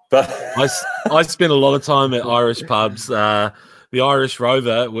time. I spent a lot of time at Irish pubs. The Irish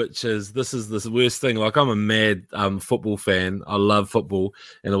Rover, this is the worst thing. Like, I'm a mad football fan. I love football,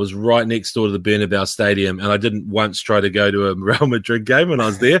 and it was right next door to the Bernabeu Stadium. And I didn't once try to go to a Real Madrid game when I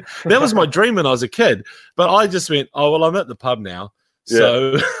was there. That was my dream when I was a kid. But I just went, oh well, I'm at the pub now,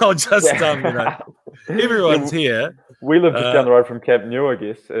 so I'll just everyone's here. We live just down the road from Camp Nou, I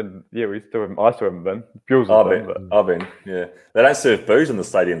guess, and I still haven't been. I've been. Yeah, they don't serve booze in the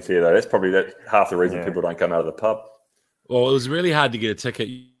stadiums here though. That's probably half the reason people don't come out of the pub. Well, it was really hard to get a ticket.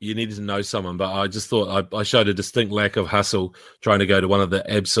 You needed to know someone, but I just thought I showed a distinct lack of hustle trying to go to one of the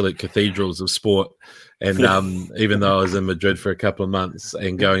absolute cathedrals of sport. And even though I was in Madrid for a couple of months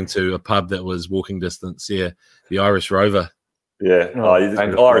and going to a pub that was walking distance, the Irish Rover. Yeah,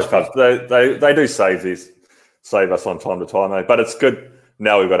 Irish pubs, they do save us on time to time, but it's good.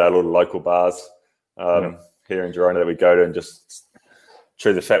 Now we've got our little local bars here in Girona that we go to and just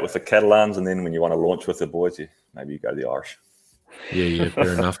chew the fat with the Catalans, and then when you want to launch with the boys, maybe you go to the Irish. Yeah,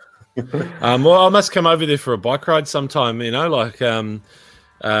 fair enough. Well, I must come over there for a bike ride sometime,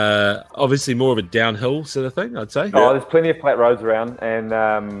 obviously more of a downhill sort of thing, I'd say. Oh, there's plenty of flat roads around, and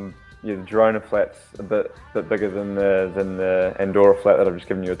the Girona flat's a bit bigger than the Andorra flat that I've just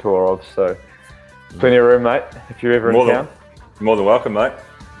given you a tour of, so plenty of room, mate, if you're ever in town. More than welcome, mate.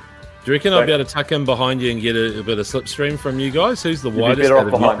 Do you reckon I'll be able to tuck in behind you and get a bit of slipstream from you guys? Who's the widest?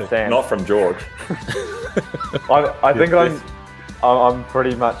 Not from George. I think I'm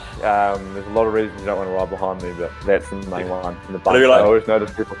pretty much. There's a lot of reasons you don't want to ride behind me, but that's the main one. In the bunch, I always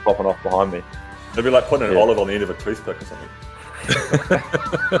notice people popping off behind me. It'd be like putting an olive on the end of a toothpick or something.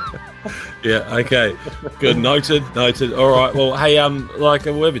 Yeah. Okay. Good. Noted. All right. Well, hey, we'll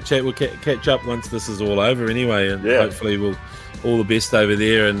have a chat. We'll catch up once this is all over, anyway, and hopefully we'll. All the best over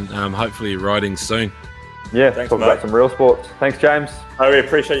there, and hopefully riding soon. Yeah, thanks, talk about some real sports. Thanks, James. We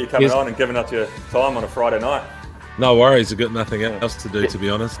appreciate you coming on and giving us your time on a Friday night. No worries, I've got nothing else to do, to be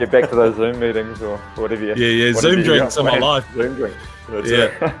honest. Get back to those Zoom meetings or whatever. Zoom drinks in my life. Zoom drinks. That's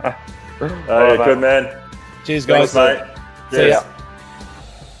it. Good man. Cheers, guys. Thanks, mate. See ya.